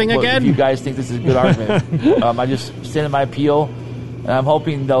know same thing what- again. If you guys think this is a good argument, I just sent in my appeal, and I'm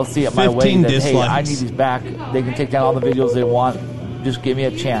hoping they'll see it my way 15 that, hey, I dislikes. need these back. They can take down all the videos they want. Just give me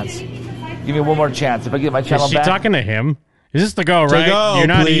a chance. Give me one more chance. If I get my channel Is she back, talking to him? Is this the go, To right? go, You're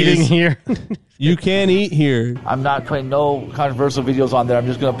not please. eating here. You can eat here. I'm not putting no controversial videos on there. I'm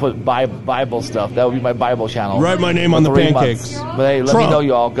just going to put Bible stuff. That would be my Bible channel. Write my name For on the 3 pancakes. months. But hey, let Trump. me know,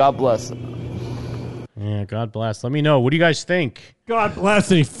 y'all. God bless. Yeah, God bless. Let me know. What do you guys think? God bless.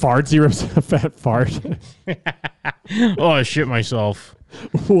 And he farts. He rips a fat fart. Oh, I shit myself.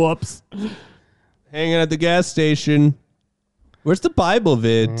 Whoops. Hanging at the gas station. Where's the Bible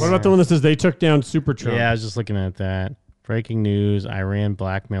vids? What about the one that says they took down Super Trump? Yeah, I was just looking at that. Breaking news: Iran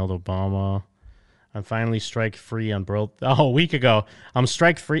blackmailed Obama. I'm finally strike free on both. Oh, a week ago, I'm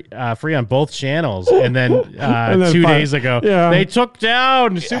strike free on both channels, and then, And then 2 fine. days ago, Yeah. they took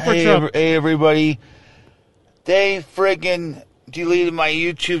down Super Trump. Hey, everybody. They friggin' deleted my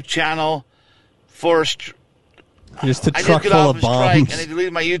YouTube channel for Just a I truck just got full off of a strike, bombs. and they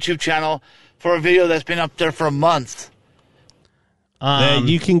deleted my YouTube channel for a video that's been up there for a month.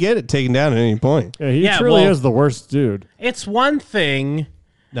 You can get it taken down at any point. Yeah, he Yeah, truly well- is the worst dude. It's one thing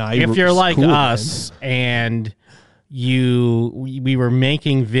Nah, if you're like cool, us and we were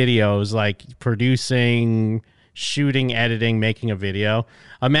making videos, like producing, shooting, editing, making a video.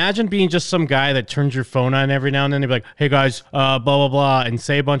 Imagine being just some guy that turns your phone on every now and then. They'd be like, "Hey guys, blah blah blah," and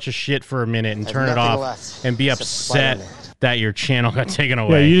say a bunch of shit for a minute and turn it nothing off less and be except upset Spider-Man. that your channel got taken Yeah,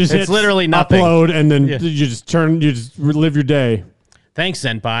 away. you just it's hit literally nothing. upload, and then Yeah. you just live your day. Thanks,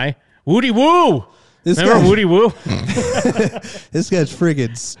 Senpai. Woody woo. This Remember guy- Woody Woo? This guy's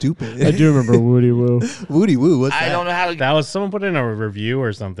friggin' stupid. I do remember Woody Woo. Woody Woo, what's I that? don't know how to That was someone put in a review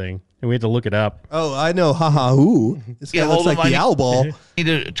or something, and we had to look it up. Oh, I know. Haha, who? This guy get looks hold like of the my- owl ball. Need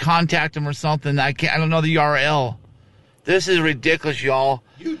to contact them or something. I don't know the URL. This is ridiculous, y'all.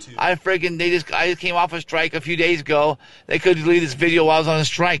 YouTube. I just came off a strike a few days ago. They could delete this video while I was on a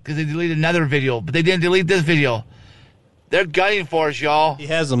strike because they deleted another video, but they didn't delete this video. They're gunning for us, y'all. He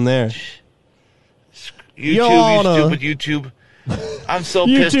has them there. YouTube, you stupid YouTube. I'm so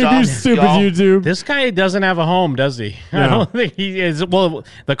pissed off. You stupid y'all. YouTube. This guy doesn't have a home, does he? I don't think he is. Well,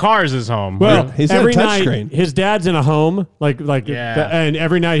 the car is his home. Well, he's every got a night touchscreen. his dad's in a home, and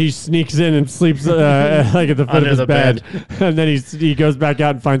every night he sneaks in and sleeps like at the foot Under of his the bed, and then he goes back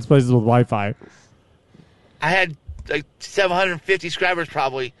out and finds places with Wi-Fi. I had like 750 subscribers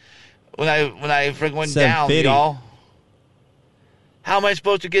probably when I freaking went down, 750. y'all. How am I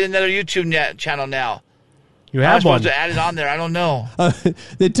supposed to get another YouTube channel now? You How am I have supposed one. to add it on there? I don't know.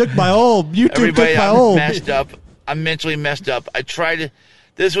 They took my old. YouTube Everybody, took my I'm old. messed up. I'm mentally messed up. I tried to.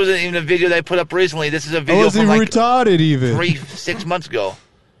 This wasn't even a video that I put up recently. This is a I video wasn't from even like retarded even. 6 months ago.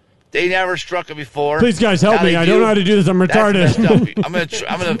 They never struck it before. Please, guys, help Now me. they I don't know how to do this. I'm That's retarded. messed up.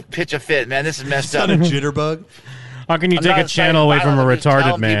 I'm gonna pitch a fit, man. This is messed up. Not a jitterbug. How can you I'm take not a channel away from a violent, I'm just retarded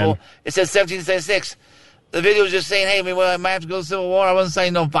telling man? people- It says 1776. The video was just saying, hey, I might have to go to Civil War. I wasn't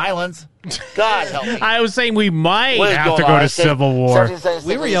saying no violence. God help me. I was saying we might What is have to going go on? to I said Civil War. 1776.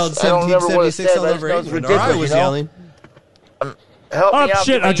 We were yelling I don't remember what it 1776 said, all but I over just know it's England. ridiculous, I was you know? yelling. Help me Oh out.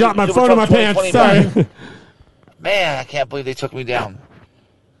 shit! Get I dropped my YouTube phone in my Trump pants. 2020 Sorry. Man, I can't believe they took me down.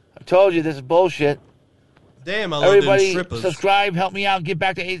 I told you this is bullshit. Damn, I love them Everybody strippers. subscribe, help me out, get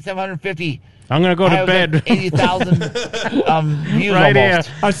back to 750. I'm gonna go I to have bed. like 80,000 views Right almost.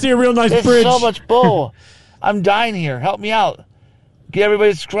 here. I see a real nice There's bridge. so much bull. I'm dying here. Help me out. Get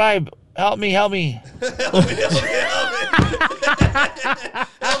everybody to subscribe. Help me. I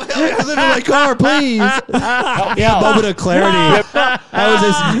live in my car, please. Help me out. Moment of clarity. That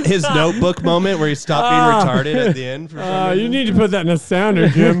was his notebook moment where he stopped being retarded at the end. For some reason. You need to put that in a sounder,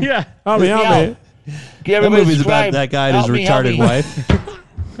 Jim. Yeah. Help me, Get me help me. Get That everybody to movie's about subscribe. that guy and his Help me, help retarded me. wife.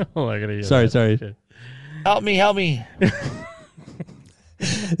 Oh, I gotta hear Sorry, that. sorry. Shit. Help me.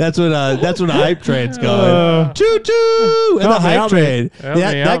 That's when the hype train's going. Choo choo! And the Help me, hype help me. train. Help me,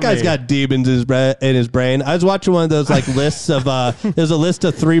 That help guy's me. got demons in his brain. I was watching one of those like lists of there's a list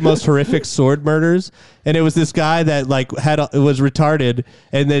of 3 most horrific sword murders, and it was this guy that like was retarded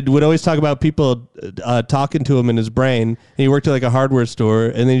and then would always talk about people talking to him in his brain. And he worked at like a hardware store,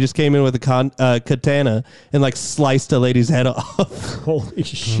 and then he just came in with a katana and like sliced a lady's head off. Holy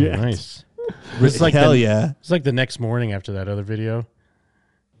shit! Nice. It's like Hell the, yeah! It's like the next morning after that other video.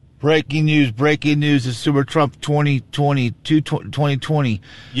 Breaking news. Is Super Trump 2020.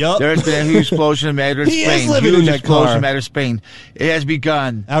 Yup. There's been a huge explosion in Madrid, He is Spain. living Huge in that explosion car. in Madrid, Spain. It has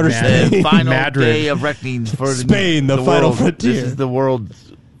begun. Outer The Spain. final Madrid. day of reckoning for Spain, the final world. frontier. This is the world.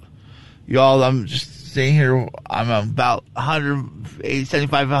 Y'all, I'm just sitting here. I'm about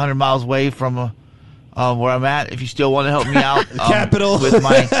 100 miles away from where I'm at. If you still want to help me out, Capital. with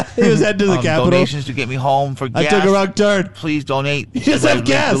my He was heading to the capital. donations to get me home for I gas. took a wrong turn. Please donate. He doesn't have Link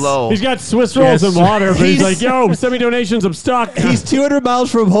gas. below. He's got Swiss rolls and water, but he's like, "Yo, send me donations. I'm stuck." He's 200 miles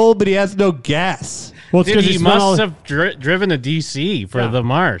from home, but he has no gas. Well, it's Dude, because he he spent all must have driven to D.C. for Yeah. the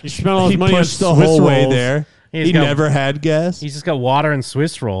march. he spent all his He money on pushed the Swiss whole way rolls. there. He's He got- never had gas. He's just got water and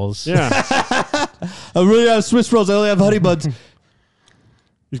Swiss rolls. Yeah, I'm really out of Swiss rolls. I only have honey buns.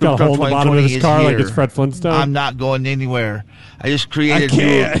 he's got a hole in the bottom of 2020 his is car like here. it's Fred Flintstone. I'm not going anywhere. I just created I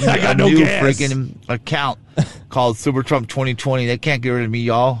can't. I got a no new gas. freaking account called Super Trump 2020. They can't get rid of me,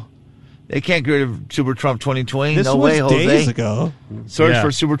 y'all. They can't get rid of Super Trump 2020. This no was way, Jose. days ago. Search Yeah.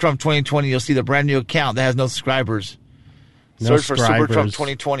 for Super Trump 2020. You'll see the brand new account that has no subscribers. Search for Super Trump subscribers.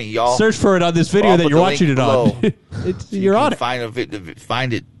 2020, y'all. Search for it on this video I'll that put you're the watching link it on. below. You're on it.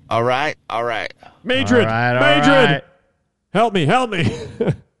 Find it. All right. Madrid, All right, all Madrid, right. help me.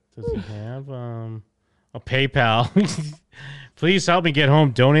 Does he have a PayPal? Please help me get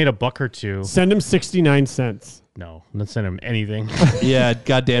home. Donate $1 or $2. Send him 69 cents. No, let's send him anything. Yeah,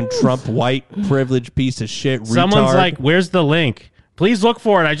 goddamn Trump, white privileged piece of shit. Someone's retard. like, "Where's the link? Please look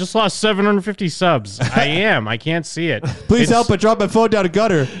for it. I just lost 750 subs. I can't see it. Please help! I dropped my phone down a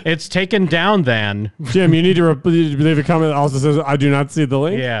gutter. It's taken down. Then Jim, you need to leave a comment that also says, "I do not see the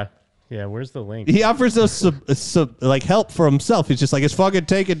link." yeah. Where's the link? He offers us some like help for himself. He's just like, it's fucking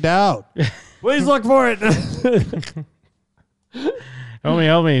taken down. Please look for it.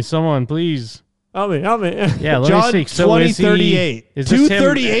 Help me, someone, please. Help me. Yeah, let John me see. So is he- 20:38. is this him-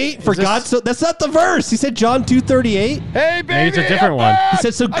 2:38 for is this- God. So that's not the verse. He said John 2:38. Hey, baby. Maybe it's a different one. He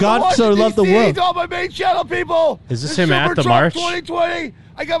said, "So I've been God so watching loved the these world." scenes, all my main channel people. Is this It's him Super at the Trump march? 2020.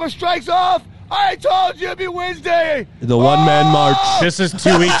 I got my strikes off. I told you it'd be Wednesday. The one-man march. This is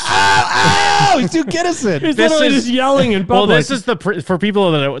 2 weeks. Oh, he's too innocent. He's literally just yelling in public. Well, this is for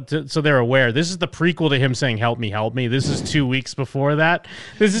people that so they're aware. This is the prequel to him saying "Help me, help me." This is 2 weeks before that.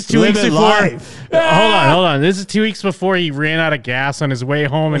 This is 2 Live weeks it before. live. Hold on. This is 2 weeks before he ran out of gas on his way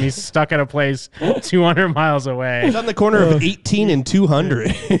home, and he's stuck at a place 200 miles away. He's on the corner of 18 and 200.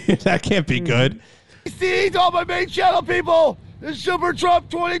 That can't be good. See, to all my main channel people, this is Super Trump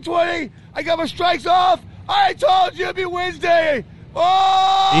 2020. I got my strikes off. I told you it'd be Wednesday.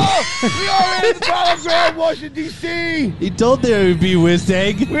 Oh, we are in the battleground, Washington, D.C. He told there would be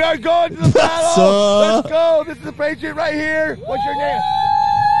Wednesday. We are going to the battle. Let's go. This is the Patriot right here. What's your name?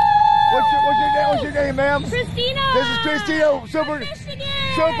 What's your name, ma'am? Christina. This is Christina.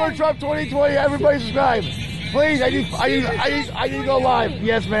 Super Trump 2020. Everybody subscribe. Please, I need to go live.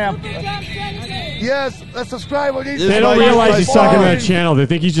 Yes, ma'am. Yes, let's subscribe. They don't realize he's talking about a channel. They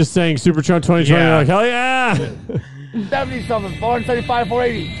think he's just saying Super Trump 2020. Yeah. They're like, hell yeah. 70-something, 475,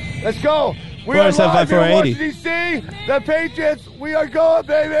 480. Let's go. We are 475, live here in 480. Washington, D.C. The Patriots, we are going,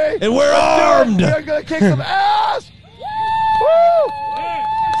 baby. And we're armed. We are going to kick some ass. Woo!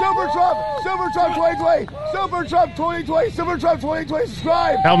 Super Trump 2020. Super Trump 2020. Super Trump 2020.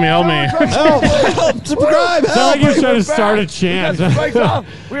 Subscribe. Help me. Help. Subscribe. It's not like he was trying to start a chant. He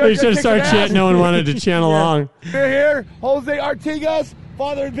was trying to start a chant. No one wanted to chant along. We're here. Jose Artigas,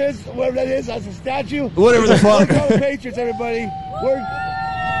 Father of Vince, whatever that is. That's a statue. Whatever the fuck. We're going Patriots, everybody. We're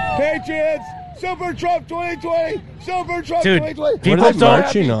Patriots. Super Trump 2020. Super Trump Dude, 2020. people I'm don't-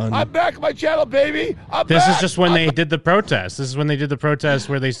 marching on? I'm back on my channel, baby. This back. is just when they did the protest. This is when they did the protest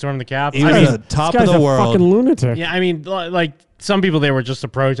where they stormed the Capitol. He was the top This of guy's the a world. fucking lunatic. Yeah, I mean, like some people, they were just a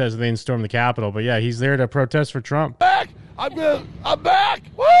protest and they didn't storm the Capitol. But yeah, he's there to protest for Trump. back. I'm back.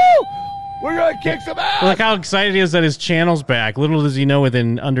 Woo! We're gonna kick some ass. Look how excited he is that his channel's back. Little does he know,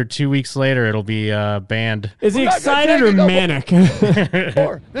 within under 2 weeks later, it'll be banned. Is he We're not excited gonna or take it no manic?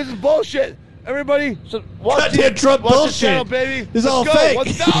 more. This is bullshit. Everybody, so watch Goddamn Trump watch bullshit. the channel, baby. This is Let's all go. fake.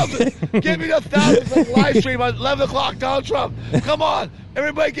 1,000. Give me the 1,000 live stream at 11 o'clock. Donald Trump. Come on.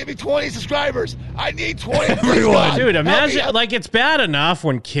 Everybody give me 20 subscribers. I need 20. Everyone. Dude, Help imagine, me. like, it's bad enough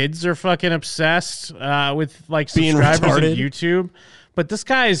when kids are fucking obsessed with, like, Being subscribers on retarded. YouTube. But this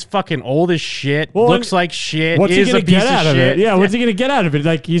guy is fucking old as shit, Well, looks like shit, What's he is gonna a piece get out of shit. it? Yeah, what's he gonna get out of it?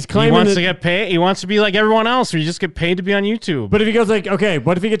 Like he's He claiming wants that- to get paid. He wants to be like everyone else, where you just get paid to be on YouTube. But if he goes like, okay,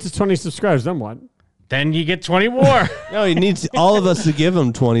 what if he gets his 20 subscribers? Then what? Then you get 20 more. No, he needs all of us to give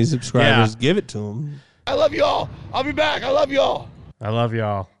him 20 subscribers. Yeah. Give it to him. I love y'all. I'll be back. I love y'all. I love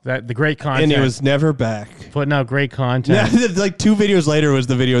y'all. That the great content. And he was never back. putting out great content. Yeah, like 2 videos later was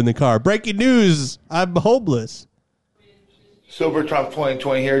the video in the car. Breaking news. I'm homeless. Super Trump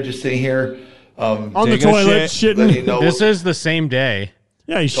 2020 here, just sitting here. On the Taking a toilet, shit. shitting. Letting you know This is the same day.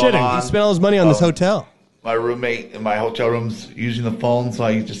 Yeah, he's Going shitting. on. He spent all his money on this hotel. my roommate in my hotel room's using the phone, so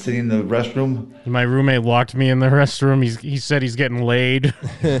I just sitting in the restroom. My roommate locked me in the restroom. He said he's getting laid,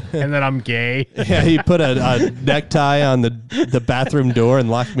 and that I'm gay. Yeah, he put a necktie on the bathroom door and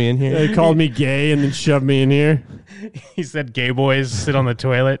locked me in here. They called me gay and then shoved me in here. He said gay boys sit on the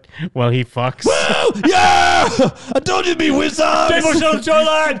toilet while he fucks. Woo! Yeah! I told you to be wizards! Gay boys on the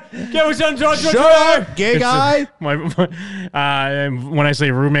toilet! Gay boys on the toilet! Shut up, gay guy! And when I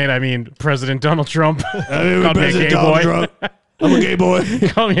say roommate, I mean President Donald Trump. Called me a gay Donald boy. Trump. I'm a gay boy.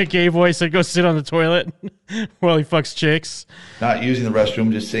 Called me a gay boy, said go sit on the toilet while he fucks chicks. Not using the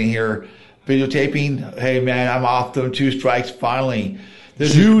restroom, just sitting here videotaping. Hey, man, I'm off them 2 strikes finally.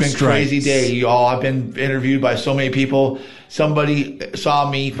 This has been a crazy day, y'all. I've been interviewed by so many people. Somebody saw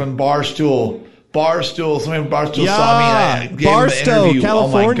me from Barstool. Somebody from Barstool saw me and I gave him an interview.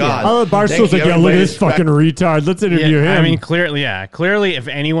 California. Oh, my God. Oh, Barstool's like, yeah, look at this fucking retard. Let's interview him. I mean, clearly, if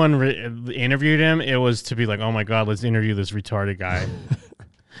anyone interviewed him, it was to be like, oh my God, let's interview this retarded guy.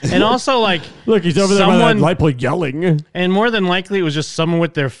 And also, like, look, he's over there by that light pole yelling. And more than likely, it was just someone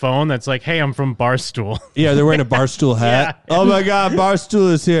with their phone that's like, hey, I'm from Barstool. Yeah, they're wearing a Barstool hat. Yeah. Oh my God,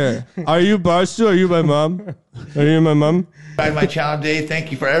 Barstool is here. Are you Barstool? Are you my mom? Are you my mom? My channel today.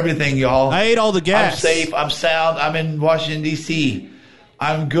 Thank you for everything, y'all. I ate all the I'm gas. safe. I'm sound. I'm in Washington, D.C.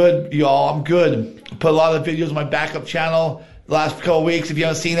 I'm good, y'all. I'm good. Put a lot of videos on my backup channel the last couple of weeks. If you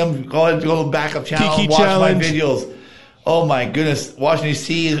haven't seen them, go ahead and go to the backup channel Kiki and watch Challenge. my videos. Oh, my goodness. Washington,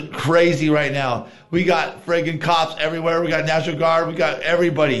 D.C. is crazy right now. We got friggin' cops everywhere. We got National Guard. We got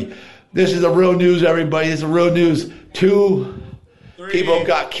everybody. This is the real news, everybody. This is the real news. 2 people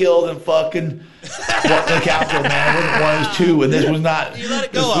got killed in fucking the Capitol, man. It wasn't 1, it was 2. And this was not. You let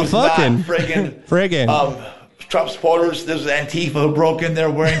it go. This was Fucking. not friggin' Trump supporters. There's Antifa who broke in there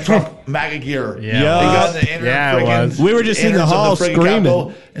wearing Trump MAGA gear. Yeah. They got in the inner Yeah, it friggin' was. We were just in the innards of hall friggin' screaming.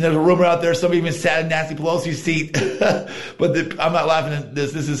 Capitol, and there's a rumor out there somebody even sat in Nancy Pelosi's seat. But I'm not laughing at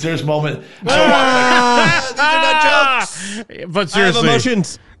this. This is a serious moment. But seriously,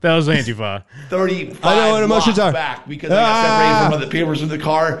 emotions. That was Antifa. 35 I know what emotions blocks are. back because I got separated from other people in the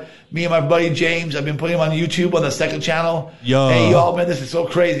car. Me and my buddy James, I've been putting him on YouTube on the second channel. Yo. Hey, y'all, man, this is so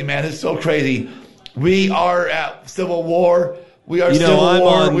crazy, man. This is so crazy. We are at Civil War. We are Civil I'm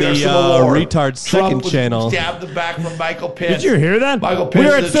War. on We are the Civil War. retard second Trump was channel. stabbed in the back from Michael Pence. Did you hear that? Michael Pence. We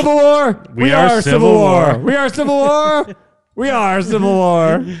are at Civil War. We are Civil War. We are Civil War. We are Civil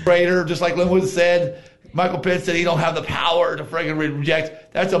War. Traitor, just like Linwood said. Michael Pence said he don't have the power to friggin'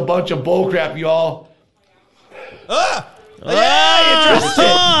 reject. That's a bunch of bullcrap, y'all.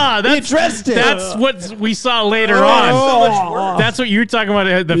 He addressed it. That's what we saw later on. That's what you were talking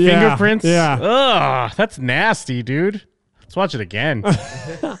about, the Yeah, fingerprints? yeah. Ugh, that's nasty, dude. Let's watch it again.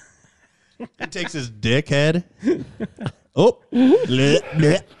 He takes his dickhead. Oh. Bleh,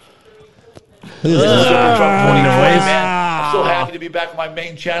 bleh. I'm so happy to be back on my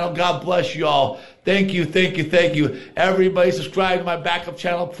main channel. God bless you all. Thank you, thank you, thank you. Everybody subscribe to my backup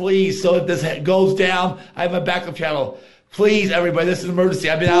channel, please. So if this goes down, I have my backup channel. Please, everybody, this is an emergency.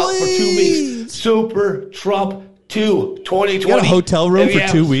 I've been out for 2 weeks. Super Trump 2 2020. You got a hotel room If you for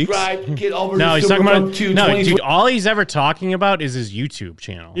haven't 2 weeks? subscribed, get over No, to he's Super talking Trump about 2 no, 2020. dude. All he's ever talking about is his YouTube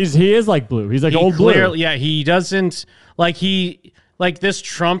channel. He is like blue. He's like He old blue. Yeah, he doesn't like this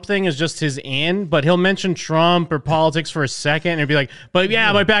Trump thing is just his in, but he'll mention Trump or politics for a second and be like, "But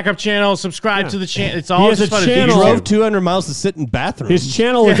yeah, my backup channel, subscribe to the channel." It's all has just a about channel. his Drove 200 miles to sit in bathroom. His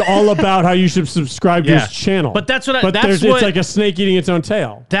channel is all about how you should subscribe to Yeah. his channel. But that's what But that's it's what- like a snake eating its own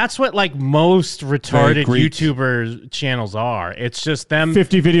tail. That's what like most retarded Greek. YouTuber channels are. It's just them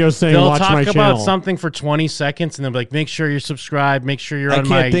 50 videos saying, they'll "Watch talk my about channel." something for 20 seconds and they'll be like, make sure you're subscribed, make sure you're I on can't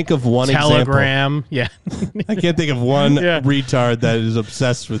my think of one Telegram. Yeah. I can't think of one retard that is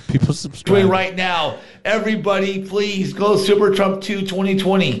obsessed with people Doing subscribing. right now. Everybody, please go to Super Trump 2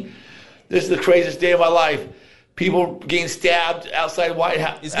 2020. This is the craziest day of my life. People getting stabbed outside White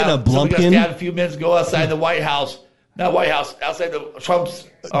House. He's gonna Somebody got Blumpkin. stabbed a few minutes ago outside the White House. Not White House, outside the Trump's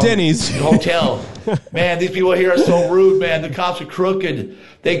Denny's hotel. Man, these people here are so rude, man. The cops are crooked.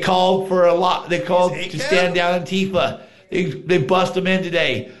 They called for a lot. They called to stand down Antifa. They bust them in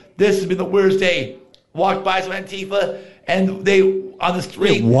today. This has been the weirdest day. Walked by some Antifa, and they on the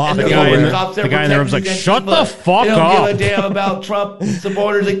street. walk and The the guy in the- cops there the guy in the room's protecting like, these "Shut Antifa. the fuck They don't up." give a damn about Trump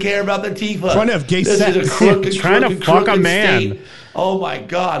supporters. They care about the Antifa. Trying to have gay this sex. is a crooked, Trying to crooked, fuck a crooked man. state. Oh my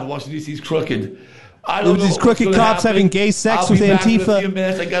God, Washington D.C. is crooked. I don't know These what's crooked gonna cops happen. having gay sex I'll with be back in Antifa. a few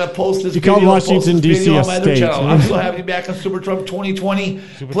minutes. I gotta post this You video. called I'll post Washington, this D.C. video a on my other state. channel. I'm so happy to be back on Super Trump 2020.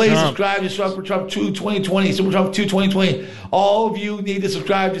 Please Trump. subscribe to Super Trump 2 2020. Super Trump 2 2020. All of you need to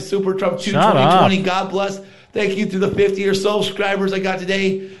subscribe to Super Trump 2 Shut 2020. up. God bless. Thank you to the 50 or so subscribers I got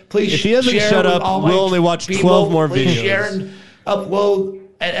today. Please If he doesn't share shut with up, all my we'll only watch people. 12 more Please videos. share and upload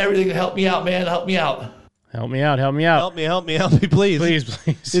and everything. Help me out, man. Help me out. Help me out, help me out. Help me, please.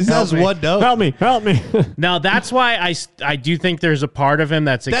 Please. This has one note. Help me. Now that's why I do think there's a part of him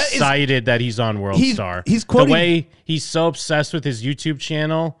that's That is- excited that he's on World He's- Star. he's quoting- the way he's so obsessed with his YouTube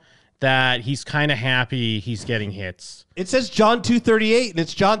channel that he's kind of happy he's getting hits. It says John 2:38 and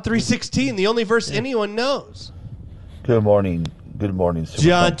it's John 3:16, the only verse anyone knows. Good morning. Good morning, Super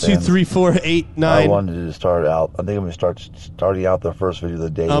John Trump 2, fans. 3, 4, 8, I 9. wanted to start out. I think I'm going to starting out the first video of the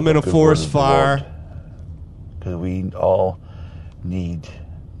day. I'm with in a good forest word of the fire. Lord. Because we all need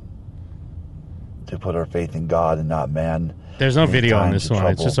to put our faith in God and not man. There's no in video on times this of one.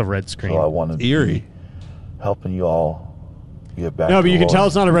 It's trouble. just a red screen. So I wanted to Eerie. be helping you all get back. No, to but you the can tell Lord.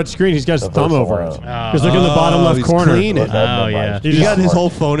 it's not a red screen. He's got his The thumb verse I over wanna- it. Because look in the bottom left he's corner. cleaning. Oh, yeah. He got his whole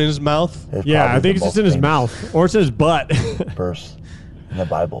phone in his mouth. It's Yeah, I probably think the it's just most in his famous mouth. Or it's in his butt. verse in the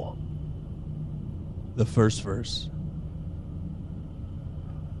Bible. The first verse.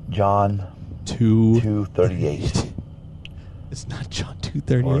 John 2:38. It's not John For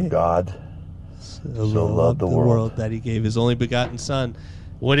 2:38. God So loved the world that he gave his only begotten son.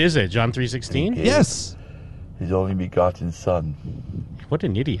 What is it? John 3:16? gave Yes. his only begotten Son. What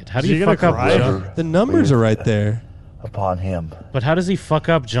an idiot! How do Is he you gonna fuck up? cry? John? The numbers are right there. Upon him. But how does he fuck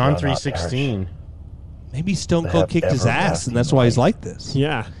up John Shall not 3:16? Maybe Stone They Cold have kicked his ass, everlasting and that's why he's life. like this.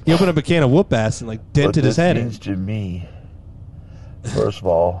 Yeah. He opened up a can of whoop ass and like dented What his this head in. means to me, first of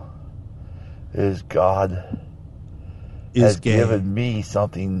all, is God Is has gay. given me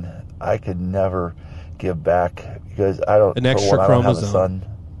something I could never give back because I don't. An for extra one, I don't have a chromosome. son.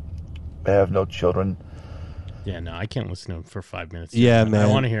 I have no children. Yeah, no, I can't listen to him for 5 minutes. Yeah, I man.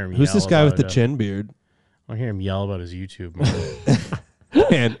 want to hear him. Who's yell this guy with the about, chin beard? I hear him yell about his YouTube.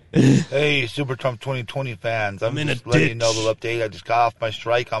 Man. Hey, Super Trump 2020 fans. I'm in just a letting you ditch. know the little update. I just got off my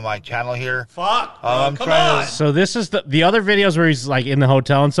strike on my channel here. Fuck. I'm trying to. So this is the other videos where he's like in the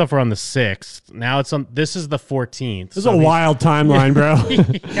hotel and stuff are on the 6th. Now it's on. This is the 14th. This is a wild timeline, bro.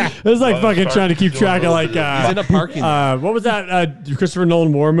 This is like fucking trying to keep track of like He's in a parking lot. what was that Christopher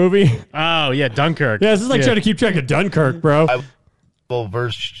Nolan war movie? Oh yeah, Dunkirk. Yeah, this is like trying to keep track of Dunkirk, bro.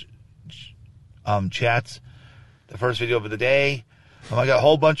 Verse chats. The first video of the day. I got a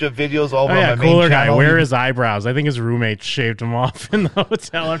whole bunch of videos over Oh, yeah, on my main cooler guy. channel. Where are his eyebrows? I think his roommate shaved him off in the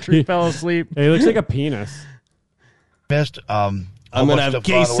hotel after he fell asleep. He looks like a penis. Missed. I'm gonna have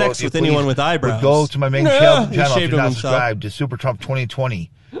gay sex with anyone with eyebrows. Go to my main He channel if shaved you're him not himself. subscribed to Super Trump 2020.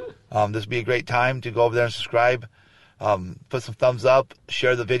 This would be a great time to go over there and subscribe. Put some thumbs up.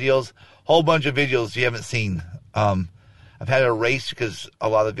 Share the videos. Whole bunch of videos you haven't seen. I've had to erase because a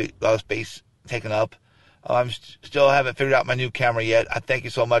lot of space taken up. Still haven't figured out my new camera yet. I thank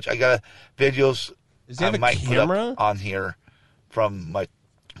you so much. I got videos Does he have I a might camera? put up on here from my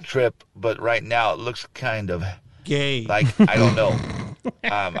trip, but right now it looks kind of gay. Like, I don't know.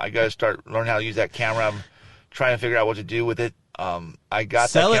 I got to start learning how to use that camera. I'm trying to figure out what to do with it. I got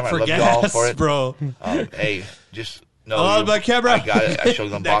Sell that it camera. for I love y'all gas, for it, bro. Hey, just know. Oh, my camera. I got it. I showed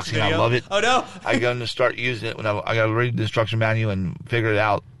the Next unboxing. I video. love it. Oh, no. I'm going to start using it when I got to read the instruction manual and figure it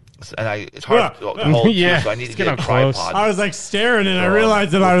out. And it's hard to hold, Yeah, so I need to let's get get a up close. tripod. I was like staring, and I So, realized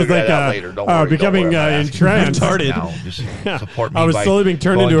that we'll I was figure like that out later. Don't worry, don't becoming worry, I'm entranced. Now, just support me I was by slowly being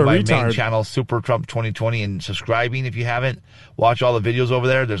turned going into to a my retard. main channel, Super Trump 2020, and subscribing if you haven't. Watch all the videos over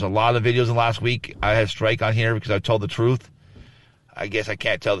there. There's a lot of videos in the last week. I had a strike on here because I told the truth. I guess I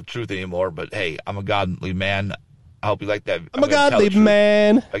can't tell the truth anymore, but hey, I'm a godly man. I hope you like that. I'm a gonna tell godly the truth.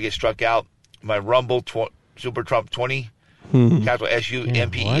 man. If I get struck out, my Rumble Super Trump 20. Capital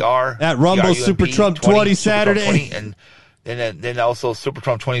SUMPER At Rumble Super Trump 20 Saturday. And then also Super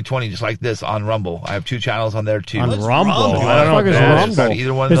Trump 2020, just like this on Rumble. I have two channels on there too. On Rumble? I don't know what is that Rumble? On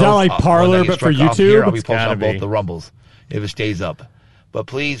either one of Is that those, like when I Parler get but for struck off YouTube? Here, I'll be It's posting gotta on both be. the Rumbles if it stays up. But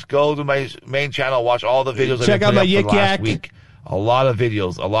please go to my main channel, watch all the videos. Check I've out been putting my up for the Yik last Yak. week. A lot of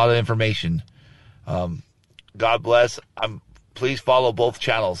videos, a lot of information. God bless. Please follow both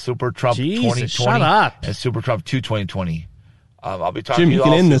channels, Super Trump Jesus, 2020 shut up. and Super Trump 2020. I'll be talking Jim, to you you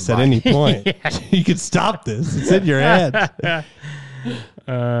can all end soon. this at Bye. any point. You can stop this. It's in your hands.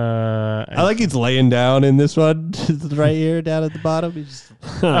 I like he's laying down in this one right here down at the bottom. He's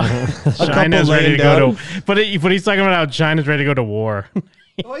just a China's couple ready to laying go down. to. But he's talking about how China's ready to go to war.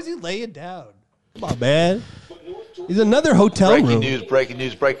 Why is he laying down? Come on, man. He's another hotel Breaking room. news, breaking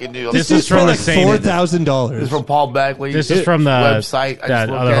news, breaking news. This is from like $4,000. This is from Paul Bagley. This is from the website. I that just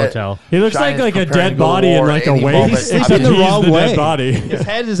looked other at it. hotel. He looks China's like a preparing dead to go to body in war like at a any waist. moment. He's Except facing the he's wrong the way. dead body. His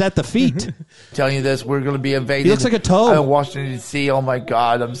head is at the feet. Telling you this, we're going to be invaded. He looks like a toe. I'm in Washington D.C. Oh my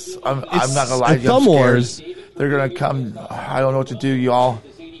God, I'm not gonna lie a to you. I'm thumb scared. wars. They're gonna come. I don't know what to do, y'all.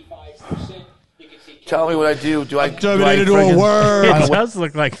 Tell me what I do. Do I turning into a worm. It does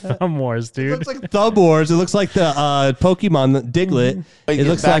look like Thumb Wars, dude. It looks like Thumb Wars. It looks like the Pokemon the Diglett. It get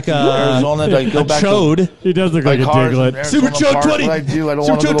looks back like to Arizona, do I go a back to- chode. He does look like a cars in Diglett. Arizona Super Chode Park? 20. What I do? I don't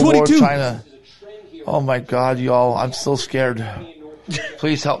Super want to go Chode to war with 22. China. Oh my God, y'all! I'm so scared.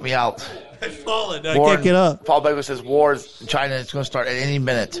 Please help me out. I've fallen. I War- can't get up. Paul Bagley says war in China is going to start at any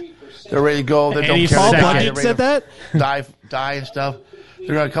minute. They're ready to go. They Any don't care. Paul They're Bunyan ready said to that? Die and stuff.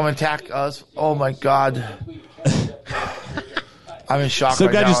 They're going to come and attack us. Oh my God. I'm in shock Some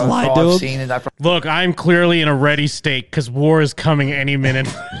right guy now. just That's lied all to I've him. seen, and I Look, I'm clearly in a ready state because war is coming any minute,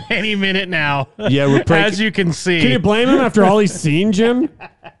 any minute now. Yeah, we're breaking- as you can see. Can you blame him after all he's seen, Jim?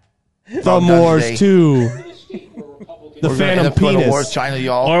 Thumb done Wars today. 2. The We're going to end Phantom up going to war with Penis. China,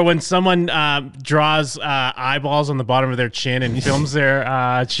 y'all. Or when someone draws eyeballs on the bottom of their chin and films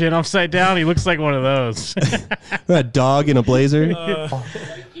their chin upside down, he looks like one of those. A dog in a blazer.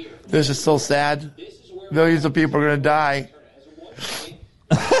 This is so sad. Millions of people are going to die.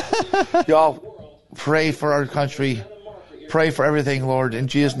 Y'all, pray for our country. Pray for everything, Lord. In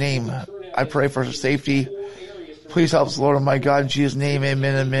Jesus' name, I pray for safety. Please help us, Lord. Oh my God, in Jesus' name,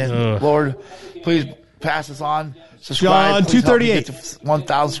 amen, amen. Lord, please pass us on. Subscribe. John Please help me 238. get to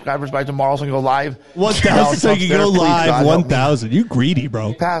 1,000 subscribers by tomorrow so we can go live. 1,000 so you can go Please, God, live. help me. 1,000. You greedy,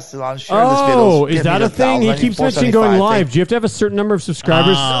 bro. Pass it on. Share this video. Oh, Give is me that the a thing? He 1,000. keeps mentioning going 475 live. thing. Do you have to have a certain number of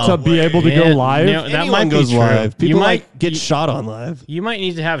subscribers to be able to yeah, go live? no, that Anyone might be goes true. live. People you might like get shot on live. You might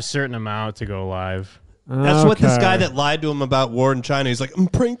need to have a certain amount to go live. That's what this Okay. guy that lied to him about war in China. He's like, I'm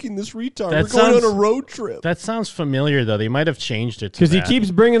pranking this retard. That We're going sounds- on a road trip. That sounds familiar, though. They might have changed it to Because he that.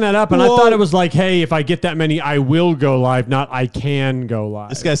 keeps bringing that up, and Whoa. I thought it was like, hey, if I get that many, I will go live, not I can go live.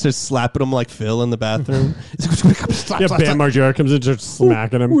 This guy starts slapping him like Phil in the bathroom. Yeah, Bam Margera comes in and starts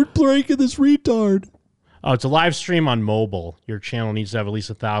smacking him. We're pranking this retard. Oh, it's a live stream on mobile. Your channel needs to have at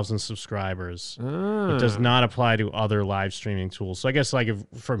least 1,000 subscribers. It does not apply to other live streaming tools. So I guess like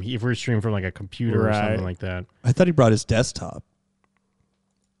if we're streaming from like a computer or something like that. I thought he brought his desktop.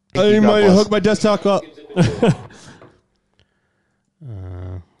 Thank I you, God might bless. hook my desktop up.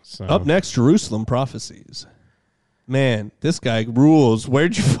 So Up next, Jerusalem Prophecies. Man, this guy rules.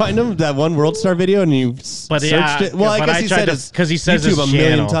 Where'd you find him? That one World Star video, and you But searched yeah, it. Well, I but guess I he tried said to- his 'cause he says YouTube his a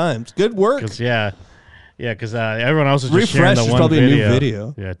million channel. times. Good work. Because everyone else is just sharing Refresh the is one probably video. a new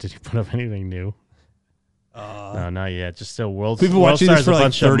video. Yeah, did you put up anything new? No, not yet. Just still World We've been World watching this Star's for a like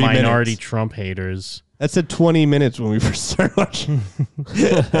bunch of 30 minority minutes. Trump haters. That said 20 minutes when we first started watching.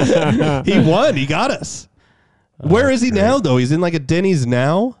 He won. He got us. Where is he now, though? He's in like a Denny's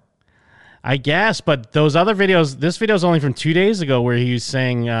now? I guess, but those other videos, this video is only from 2 days ago where he was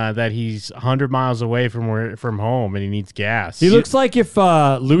saying that he's 100 miles away from home and he needs gas. He looks like if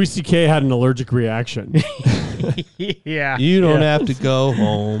Louis C.K. had an allergic reaction. Yeah. You don't Yeah. have to go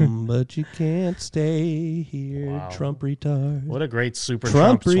home, but you can't stay here. Wow. Trump retard. What a great Super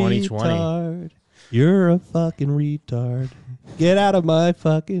Trump 2020. retard. You're a fucking retard. Get out of my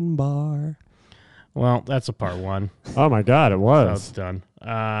fucking bar. Well, that's a part one. Oh my God, it was. That's done.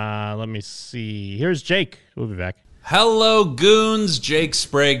 Let me see. Here's Jake. We'll be back. Hello, goons. Jake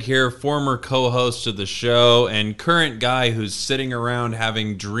Sprague here, former co-host of the show and current guy who's sitting around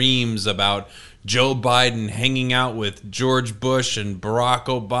having dreams about Joe Biden hanging out with George Bush and Barack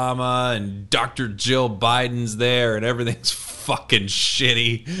Obama and Dr. Jill Biden's there and everything's fucking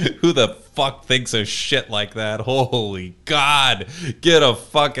shitty. Who the fuck thinks of shit like that? Holy God. Get a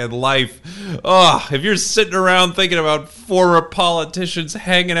fucking life. Oh, if you're sitting around thinking about former politicians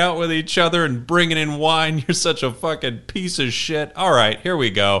hanging out with each other and bringing in wine, you're such a fucking piece of shit. All right, here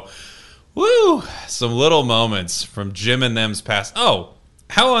we go. Woo! Some little moments from Jim and them's past. Oh,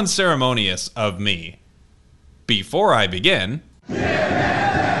 how unceremonious of me. Before I begin...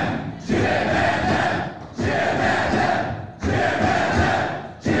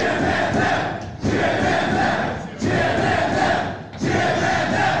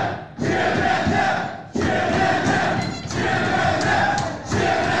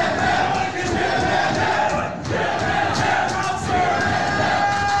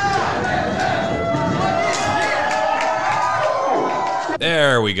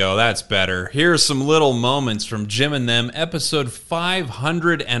 There we go. That's better. Here's some little moments from Jim and Them, episode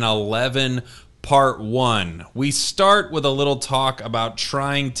 511, part 1. We start with a little talk about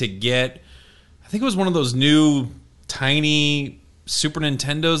trying to get, I think it was one of those new tiny Super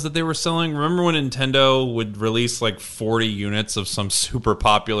Nintendos that they were selling. Remember when Nintendo would release like 40 units of some super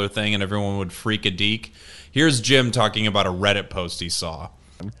popular thing and everyone would freak a deek? Here's Jim talking about a Reddit post he saw.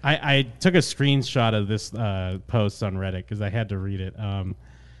 I took a screenshot of this post on Reddit because I had to read it.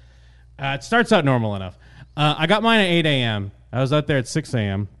 It starts out normal enough. I got mine at 8 a.m. I was out there at 6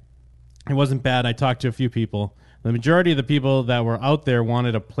 a.m. It wasn't bad. I talked to a few people. The majority of the people that were out there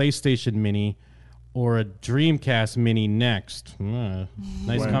wanted a PlayStation Mini or a Dreamcast Mini next. Nice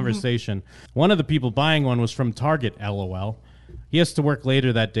Wow. conversation. One of the people buying one was from Target, LOL. He has to work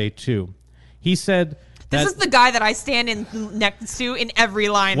later that day, too. He said... This is the guy that I stand in next to in every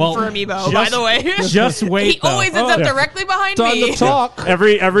line Well, for Amiibo, by the way. Just wait, He always ends up directly behind me.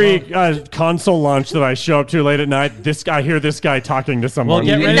 Every console launch that I show up to late at night, I hear this guy talking to someone.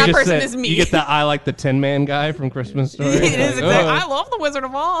 get ready. And that person is me. You get that I like the Tin Man guy from Christmas Story. It is Like, exactly. oh. I love the Wizard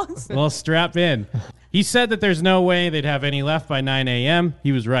of Oz. Well, strap in. He said that there's no way they'd have any left by 9 a.m.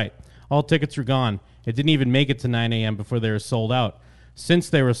 He was right. All tickets were gone. It didn't even make it to 9 a.m. before they were sold out. Since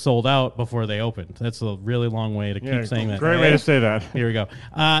they were sold out before they opened. That's a really long way to keep saying that. Great way to say that. Here we go.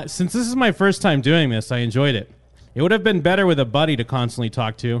 Since this is my first time doing this, I enjoyed it. It would have been better with a buddy to constantly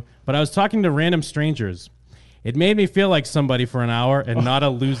talk to, but I was talking to random strangers. It made me feel like somebody for an hour and not a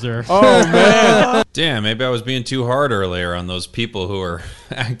loser. Oh, man. Damn, maybe I was being too hard earlier on those people who were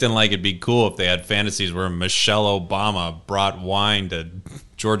acting like it'd be cool if they had fantasies where Michelle Obama brought wine to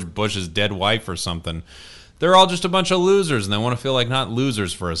George Bush's dead wife or something. They're all just a bunch of losers, and they want to feel like not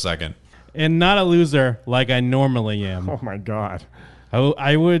losers for a second. And not a loser like I normally am. Oh, my God.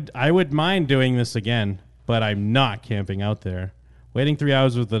 I would mind doing this again, but I'm not camping out there. Waiting 3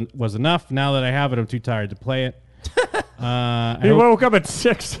 hours was enough. Now that I have it, I'm too tired to play it. He woke up at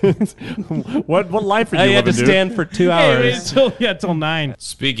 6. What life are you You had to living, dude? stand for 2 hours. Till 9.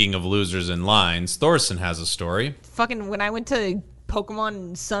 Speaking of losers in lines, Thorson has a story. Fucking when I went to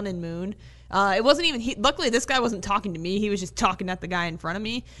Pokemon Sun and Moon, it wasn't even. Luckily, this guy wasn't talking to me. He was just talking at the guy in front of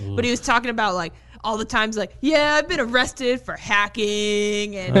me. Ooh. But he was talking about like all the times, like, yeah, I've been arrested for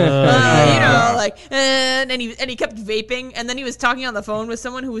hacking, and and he kept vaping. And then he was talking on the phone with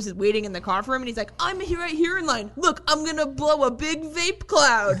someone who was waiting in the car for him, and he's like, I'm right here in line. Look, I'm gonna blow a big vape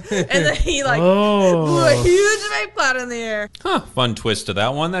cloud. And then he blew a huge vape cloud in the air. Huh, fun twist to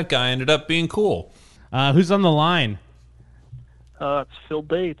that one. That guy ended up being cool. Who's on the line? It's Phil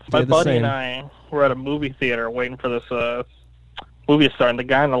Bates. My buddy and I were at a movie theater waiting for this movie to start, and the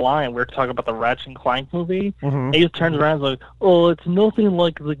guy on the line, we were talking about the Ratchet and Clank movie, and he just turns around and is like, oh, it's nothing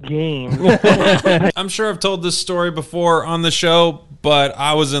like the game. I'm sure I've told this story before on the show, but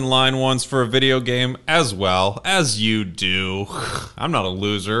I was in line once for a video game as well, as you do. I'm not a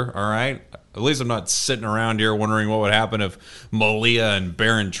loser, all right? At least I'm not sitting around here wondering what would happen if Malia and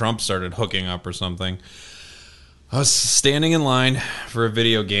Barron Trump started hooking up or something. I was standing in line for a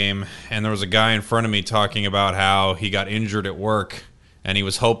video game, and there was a guy in front of me talking about how he got injured at work, and he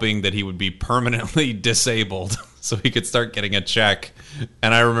was hoping that he would be permanently disabled so he could start getting a check.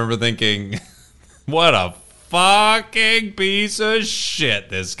 And I remember thinking, what a fucking piece of shit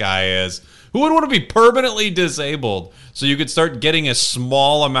this guy is. Who would want to be permanently disabled so you could start getting a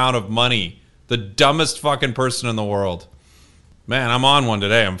small amount of money? The dumbest fucking person in the world. Man, I'm on one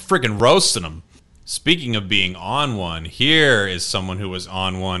today. I'm freaking roasting him. Speaking of being on one, here is someone who was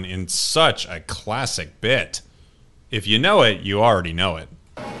on one in such a classic bit. If you know it, you already know it.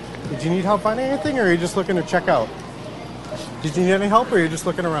 Did you need help finding anything, or are you just looking to check out? Did you need any help, or are you just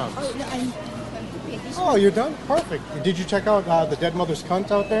looking around? Oh, no, I'm Oh, you're done? Perfect. Did you check out the Dead Mother's Cunt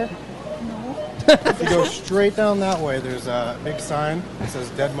out there? No. If you go straight down that way, there's a big sign that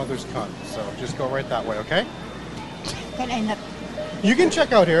says Dead Mother's Cunt. So just go right that way, okay? Can I not? You can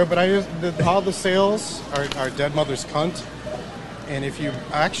check out here, but all the sales are Dead Mother's Cunt. And if you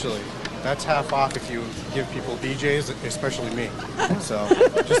actually, that's half off if you give people BJs, especially me. So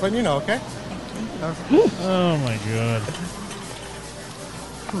just letting you know, okay? Oh my god.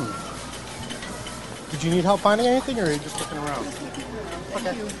 Did you need help finding anything, or are you just looking around?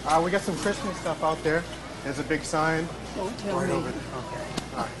 Okay. We got some Christmas stuff out there. There's a big sign. Don't tell right me. over there. Okay.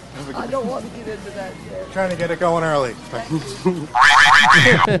 All right. Have a good I don't want to get into that yet. Trying to get it going early.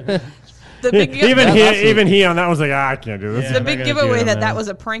 Even he on that was like, I can't do this. The big giveaway that was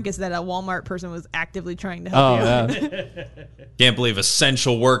a prank is that a Walmart person was actively trying to help you. Can't believe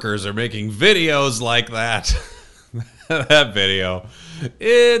essential workers are making videos like that. That video.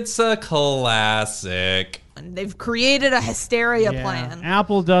 It's a classic. And they've created a hysteria plan.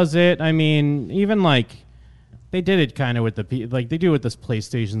 Apple does it. I mean, even like they did it kind of with they do it with the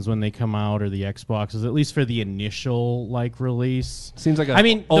PlayStations when they come out, or the Xboxes, at least for the initial release. Seems like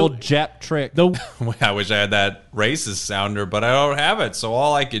an old Jap trick. I wish I had that racist sounder, but I don't have it. So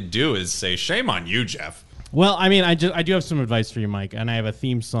all I could do is say, shame on you, Jeff. Well, I mean, I do have some advice for you, Mike, and I have a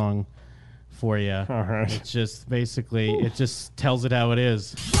theme song for you. All right. It's just basically, it just tells it how it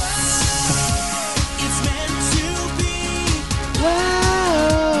is.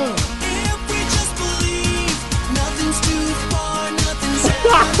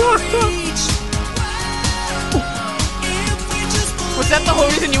 Was that the whole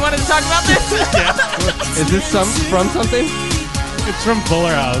reason you wanted to talk about this? Is this from something? It's from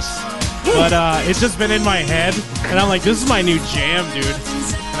Fuller House. But it's just been in my head, and I'm like, this is my new jam, dude.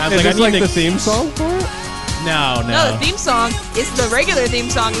 And I was Is this I need the theme song for it? No. No, the theme song is the regular theme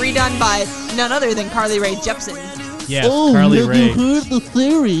song redone by none other than Carly Rae Jepsen. Yes, Carly Rae. heard the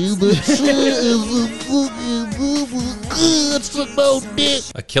theory that it's about dick.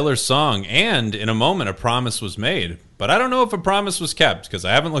 A killer song, and in a moment a promise was made. But I don't know if a promise was kept, because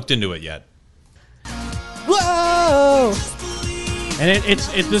I haven't looked into it yet. Whoa! And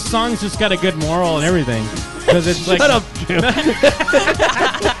this song's just got a good moral and everything. Because it's like, Shut up, Jim.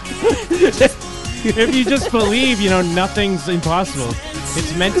 if you just believe, nothing's impossible.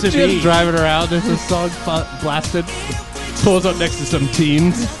 It's meant to Jim's be. driving around. There's a song blasted. Pulls up next to some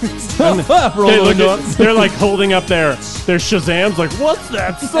teens. They're like holding up their Shazams, like, what's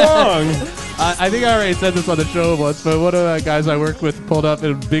that song? I think I already said this on the show once, but one of the guys I worked with pulled up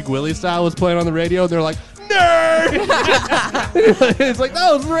in Big Willie style, was playing on the radio, and they're like, nerd! It's like,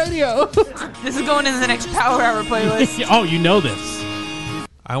 no, it's radio. This is going in the next Power Hour playlist. Oh, you know this.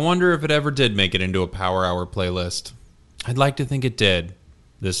 I wonder if it ever did make it into a Power Hour playlist. I'd like to think it did.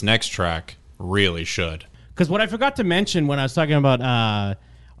 This next track really should. Because what I forgot to mention when I was talking about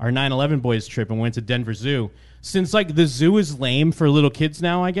our 9/11 boys trip and went to Denver Zoo, since like the zoo is lame for little kids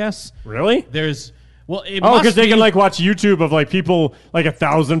now, I guess. Really? There's it because they can like watch YouTube of like people like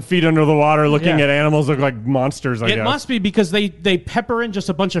 1,000 feet under the water looking at animals look like monsters. I guess it must be because they pepper in just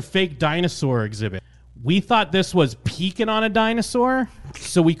a bunch of fake dinosaur exhibits. We thought this was peeking on a dinosaur,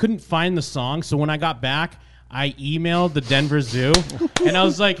 so we couldn't find the song. So when I got back, I emailed the Denver Zoo, and I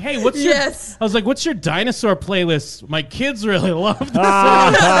was like, "Hey, what's your?" I was like, "What's your dinosaur playlist? My kids really love this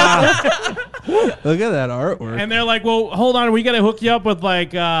song." Look at that artwork. And they're like, "Well, hold on, we got to hook you up with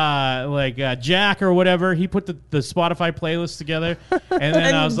like Jack or whatever." He put the Spotify playlist together, and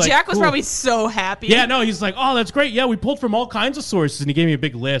then I was like, Jack was cool. probably so happy. Yeah, no, he's like, "Oh, that's great. Yeah, we pulled from all kinds of sources," and he gave me a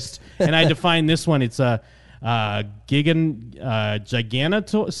big list, and I defined this one. It's a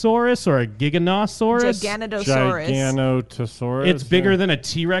Giganotosaurus or a Giganosaurus? Giganotosaurus. It's bigger than a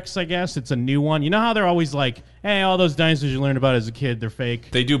T-Rex, I guess. It's a new one. You know how they're always like, hey, all those dinosaurs you learned about as a kid, they're fake.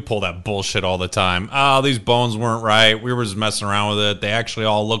 They do pull that bullshit all the time. Oh, these bones weren't right. We were just messing around with it. They actually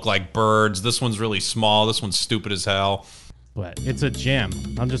all look like birds. This one's really small. This one's stupid as hell. But it's a jam.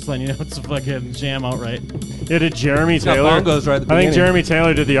 I'm just letting you know it's a fucking jam outright. Yeah, did Jeremy Taylor? Bongos right at the I think beginning. Jeremy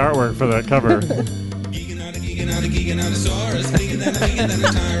Taylor did the artwork for that cover.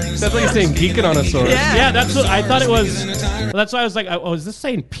 That's like you're saying Geekanosaurus. Yeah, that's what I thought it was. Well, that's why I was like, oh, is this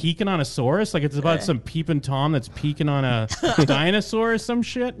saying Peekanosaurus? Like it's about some peeping Tom that's peeking on a dinosaur or some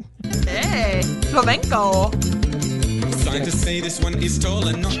shit? Hey, flamenco. Scientists say this one is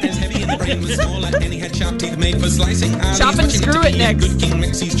taller, not as heavy, and the brain was smaller, and he had sharp teeth made for slicing. Chop and screw it next.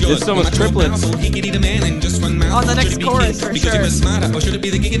 There's so much triplets. On the next chorus, for because he sure. was smarter, or should it be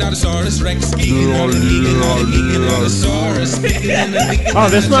the Giganotosaurus Rex? Giganotosaurus. Oh,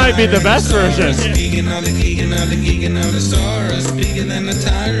 this might be the best version.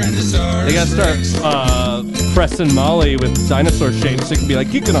 They gotta start pressing Molly with dinosaur shapes so it can be like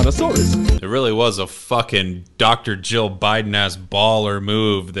Geekanosaurus. It really was a fucking Dr. Jill Biden-ass baller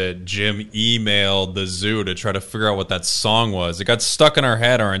move that Jim emailed the zoo to try to figure out what that song was. It got stuck in our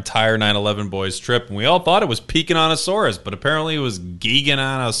head our entire 9/11 boys trip, and we all thought it was Peekanosaurus, but apparently it was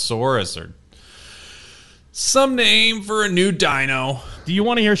Giganosaurus or some name for a new dino. Do you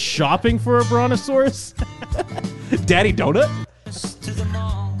want to hear shopping for a brontosaurus? Daddy Donut?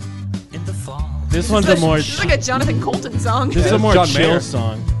 This one's a more. It's like a Jonathan Colton song. This is a more chill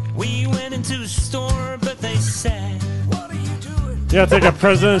song. We went into the store, but they said, Yeah, it's like a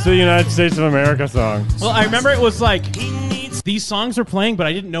Presidents of the United States of America song. Well, I remember it was like these songs were playing, but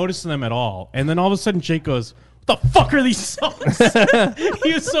I didn't notice them at all. And then all of a sudden, Jake goes, "What the fuck are these songs?"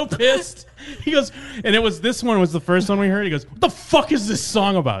 He was so pissed. He goes, and it was this one was the first one we heard. He goes, "What the fuck is this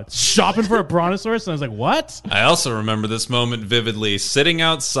song about? Shopping for a brontosaurus?" And I was like, "What?" I also remember this moment vividly, sitting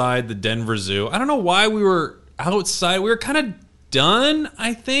outside the Denver Zoo. I don't know why we were outside. We were kind of done,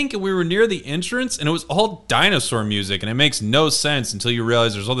 I think, and we were near the entrance, and it was all dinosaur music, and it makes no sense until you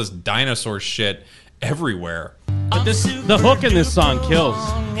realize there's all this dinosaur shit everywhere. But the hook in this song kills.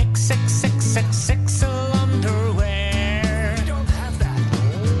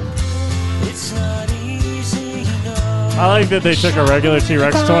 I like that they took a regular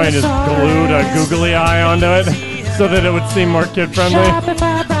T-Rex toy and just glued a googly eye onto it so that it would seem more kid-friendly.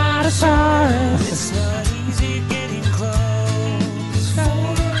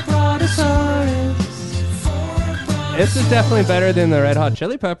 This is definitely better than the Red Hot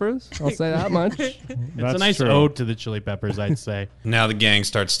Chili Peppers. I'll say that much. It's a nice ode to the Chili Peppers, I'd say. Now the gang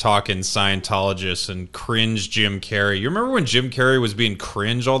starts talking Scientologists and cringe Jim Carrey. You remember when Jim Carrey was being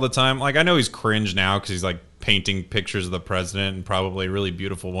cringe all the time? Like, I know he's cringe now because he's like painting pictures of the president and probably really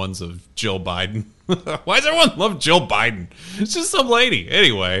beautiful ones of Jill Biden. Why does everyone love Jill Biden? It's just some lady.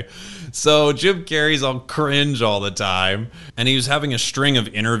 Anyway, so Jim Carrey's all cringe all the time. And he was having a string of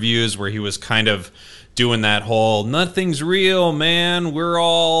interviews where he was kind of doing that whole nothing's real, man, we're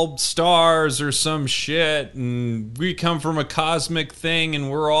all stars or some shit, and we come from a cosmic thing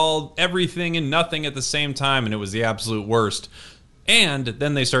and we're all everything and nothing at the same time, and it was the absolute worst. And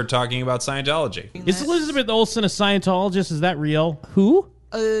then they start talking about Scientology. Is Elizabeth Olsen a Scientologist? Is that real? Who?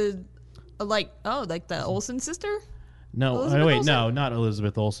 Like the Olsen sister? No, Elizabeth wait, Olsen? no, not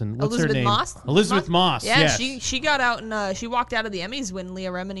Elizabeth Olsen. What's Elizabeth her name? Moss? Elizabeth Moss. Yeah, yes. she got out and she walked out of the Emmys when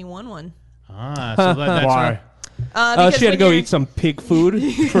Leah Remini won one. Ah, so that's why? Because she had to when go you're- eat some pig food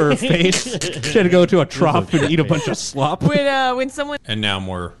for her face. She had to go to a trough and eat a bunch of slop. When someone And now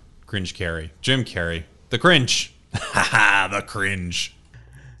more cringe Carrey. Jim Carrey. The cringe. Ha the cringe.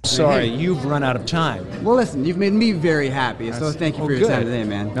 Sorry, you've run out of time. Well, listen, you've made me very happy, so thank you for your time today,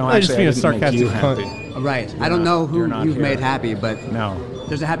 man. No, I just actually, mean a I didn't make sarcastic you pun. happy. Right. You're I don't not- know who you're not you've here. made happy, but No.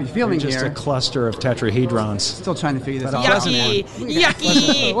 there's a happy feeling just here. a cluster of tetrahedrons. Still trying to figure this But out. Yucky.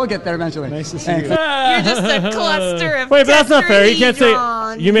 Yucky. We'll get there eventually. Nice to see Thanks. you. You're just a cluster of Wait, but that's not fair. You can't say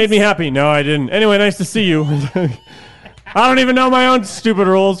tetrahedrons. you made me happy. No, I didn't. Anyway, nice to see you. I don't even know my own stupid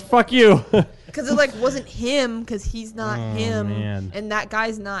rules. Fuck you. Because it like wasn't him, because he's not him, man. and that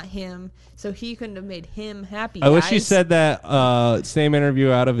guy's not him, so he couldn't have made him happy. I wish he guys. said that same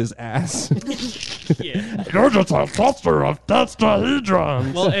interview out of his ass. You're just a cluster of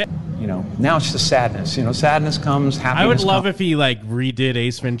tetrahedrons. Well, now it's just sadness. Sadness comes, happiness I would love comes. if he like redid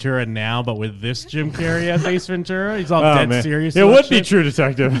Ace Ventura now, but with this Jim Carrey as Ace Ventura. He's all Oh, dead man. serious. It about would be shit. True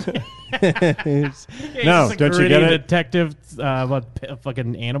Detective. He's No, just a don't you gritty get it? detective about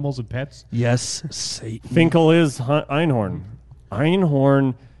fucking animals and pets. Yes, Satan. Finkel is Einhorn.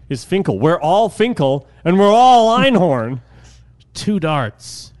 Einhorn is Finkel. We're all Finkel, and we're all Einhorn. 2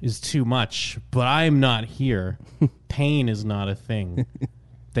 darts is too much, but I'm not here. Pain is not a thing.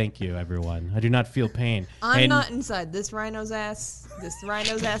 Thank you, everyone. I do not feel pain. I'm And not inside this rhino's ass. This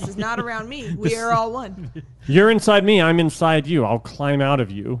rhino's ass is not around me. We are all one. You're inside me. I'm inside you. I'll climb out of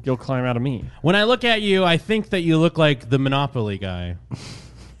you. You'll climb out of me. When I look at you, I think that you look like the Monopoly guy.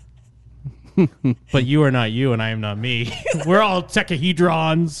 But you are not you, and I am not me. We're all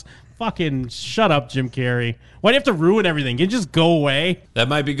tetrahedrons. Fucking shut up, Jim Carrey. Why do you have to ruin everything? Can you just go away? That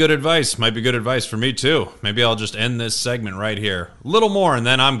might be good advice. Might be good advice for me, too. Maybe I'll just end this segment right here. A little more, and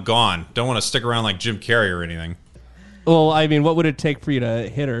then I'm gone. Don't want to stick around like Jim Carrey or anything. Well, I mean, what would it take for you to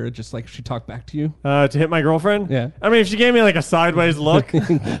hit her? Just like if she talked back to you? To hit my girlfriend? Yeah. I mean, if she gave me like a sideways look,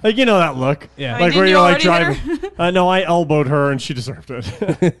 like you know that look, Yeah. like Didn't where you you're like already driving. No, I elbowed her and she deserved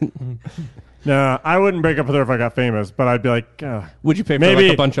it. No, I wouldn't break up with her if I got famous, but I'd be like, would you pay for maybe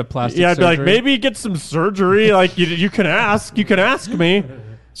like a bunch of plastic Yeah, I'd be like, surgery? maybe get some surgery. Like you can ask. You can ask me.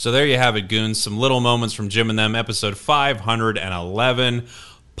 So there you have it, goons. Some little moments from Jim and Them, episode 511,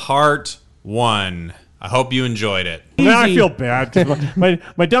 part 1. I hope you enjoyed it. Now I feel bad because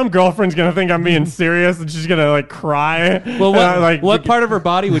my dumb girlfriend's gonna think I'm being serious and she's gonna like cry. Well, And what part of her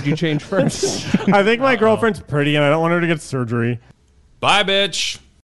body would you change first? I think my girlfriend's pretty and I don't want her to get surgery. Bye, bitch.